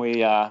time.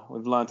 We've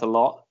learnt a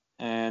lot,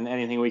 and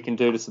anything we can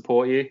do to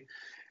support you,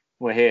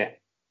 we're here.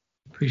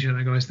 Appreciate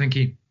that, guys. Thank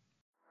you.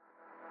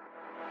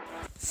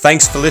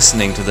 Thanks for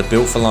listening to the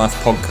Built for Life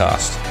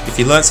podcast. If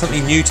you learned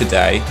something new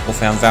today or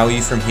found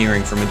value from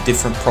hearing from a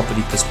different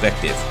property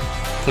perspective,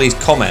 please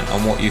comment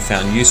on what you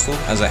found useful,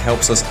 as it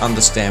helps us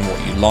understand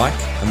what you like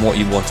and what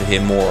you want to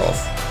hear more of.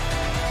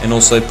 And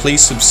also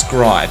please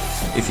subscribe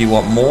if you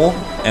want more,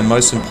 and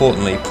most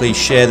importantly, please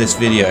share this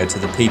video to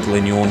the people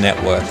in your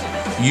network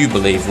you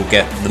believe will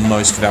get the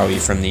most value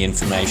from the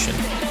information,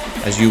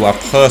 as you are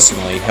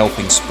personally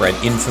helping spread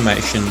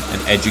information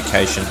and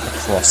education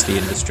across the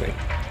industry.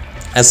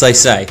 As they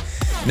say,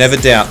 never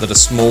doubt that a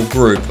small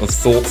group of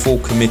thoughtful,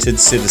 committed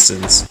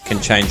citizens can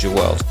change your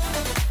world.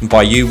 And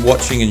by you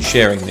watching and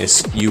sharing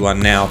this, you are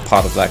now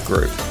part of that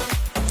group.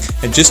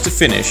 And just to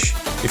finish,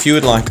 if you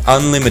would like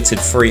unlimited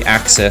free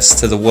access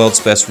to the world's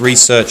best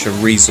research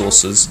and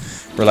resources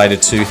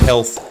related to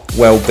health,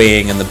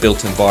 well-being and the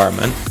built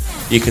environment,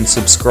 you can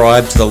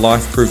subscribe to the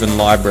Life Proven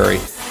Library,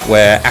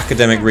 where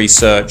academic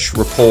research,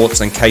 reports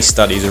and case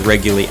studies are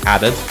regularly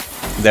added.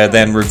 They're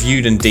then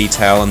reviewed in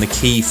detail, and the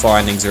key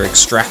findings are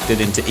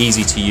extracted into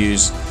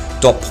easy-to-use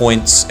dot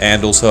points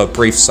and also a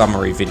brief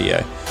summary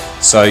video.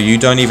 So you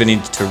don't even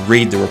need to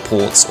read the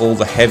reports. All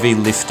the heavy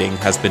lifting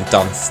has been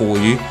done for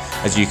you,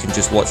 as you can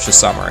just watch the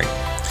summary.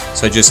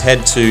 So just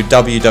head to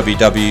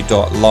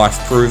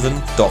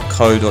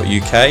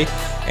www.lifeproven.co.uk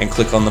and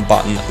click on the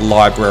button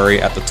Library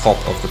at the top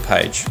of the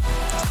page.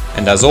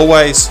 And as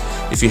always,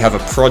 if you have a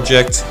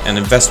project, an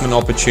investment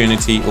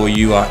opportunity, or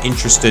you are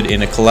interested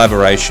in a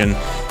collaboration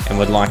and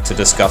would like to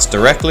discuss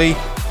directly,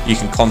 you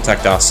can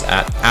contact us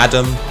at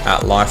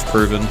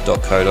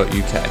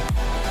adam@lifeproven.co.uk.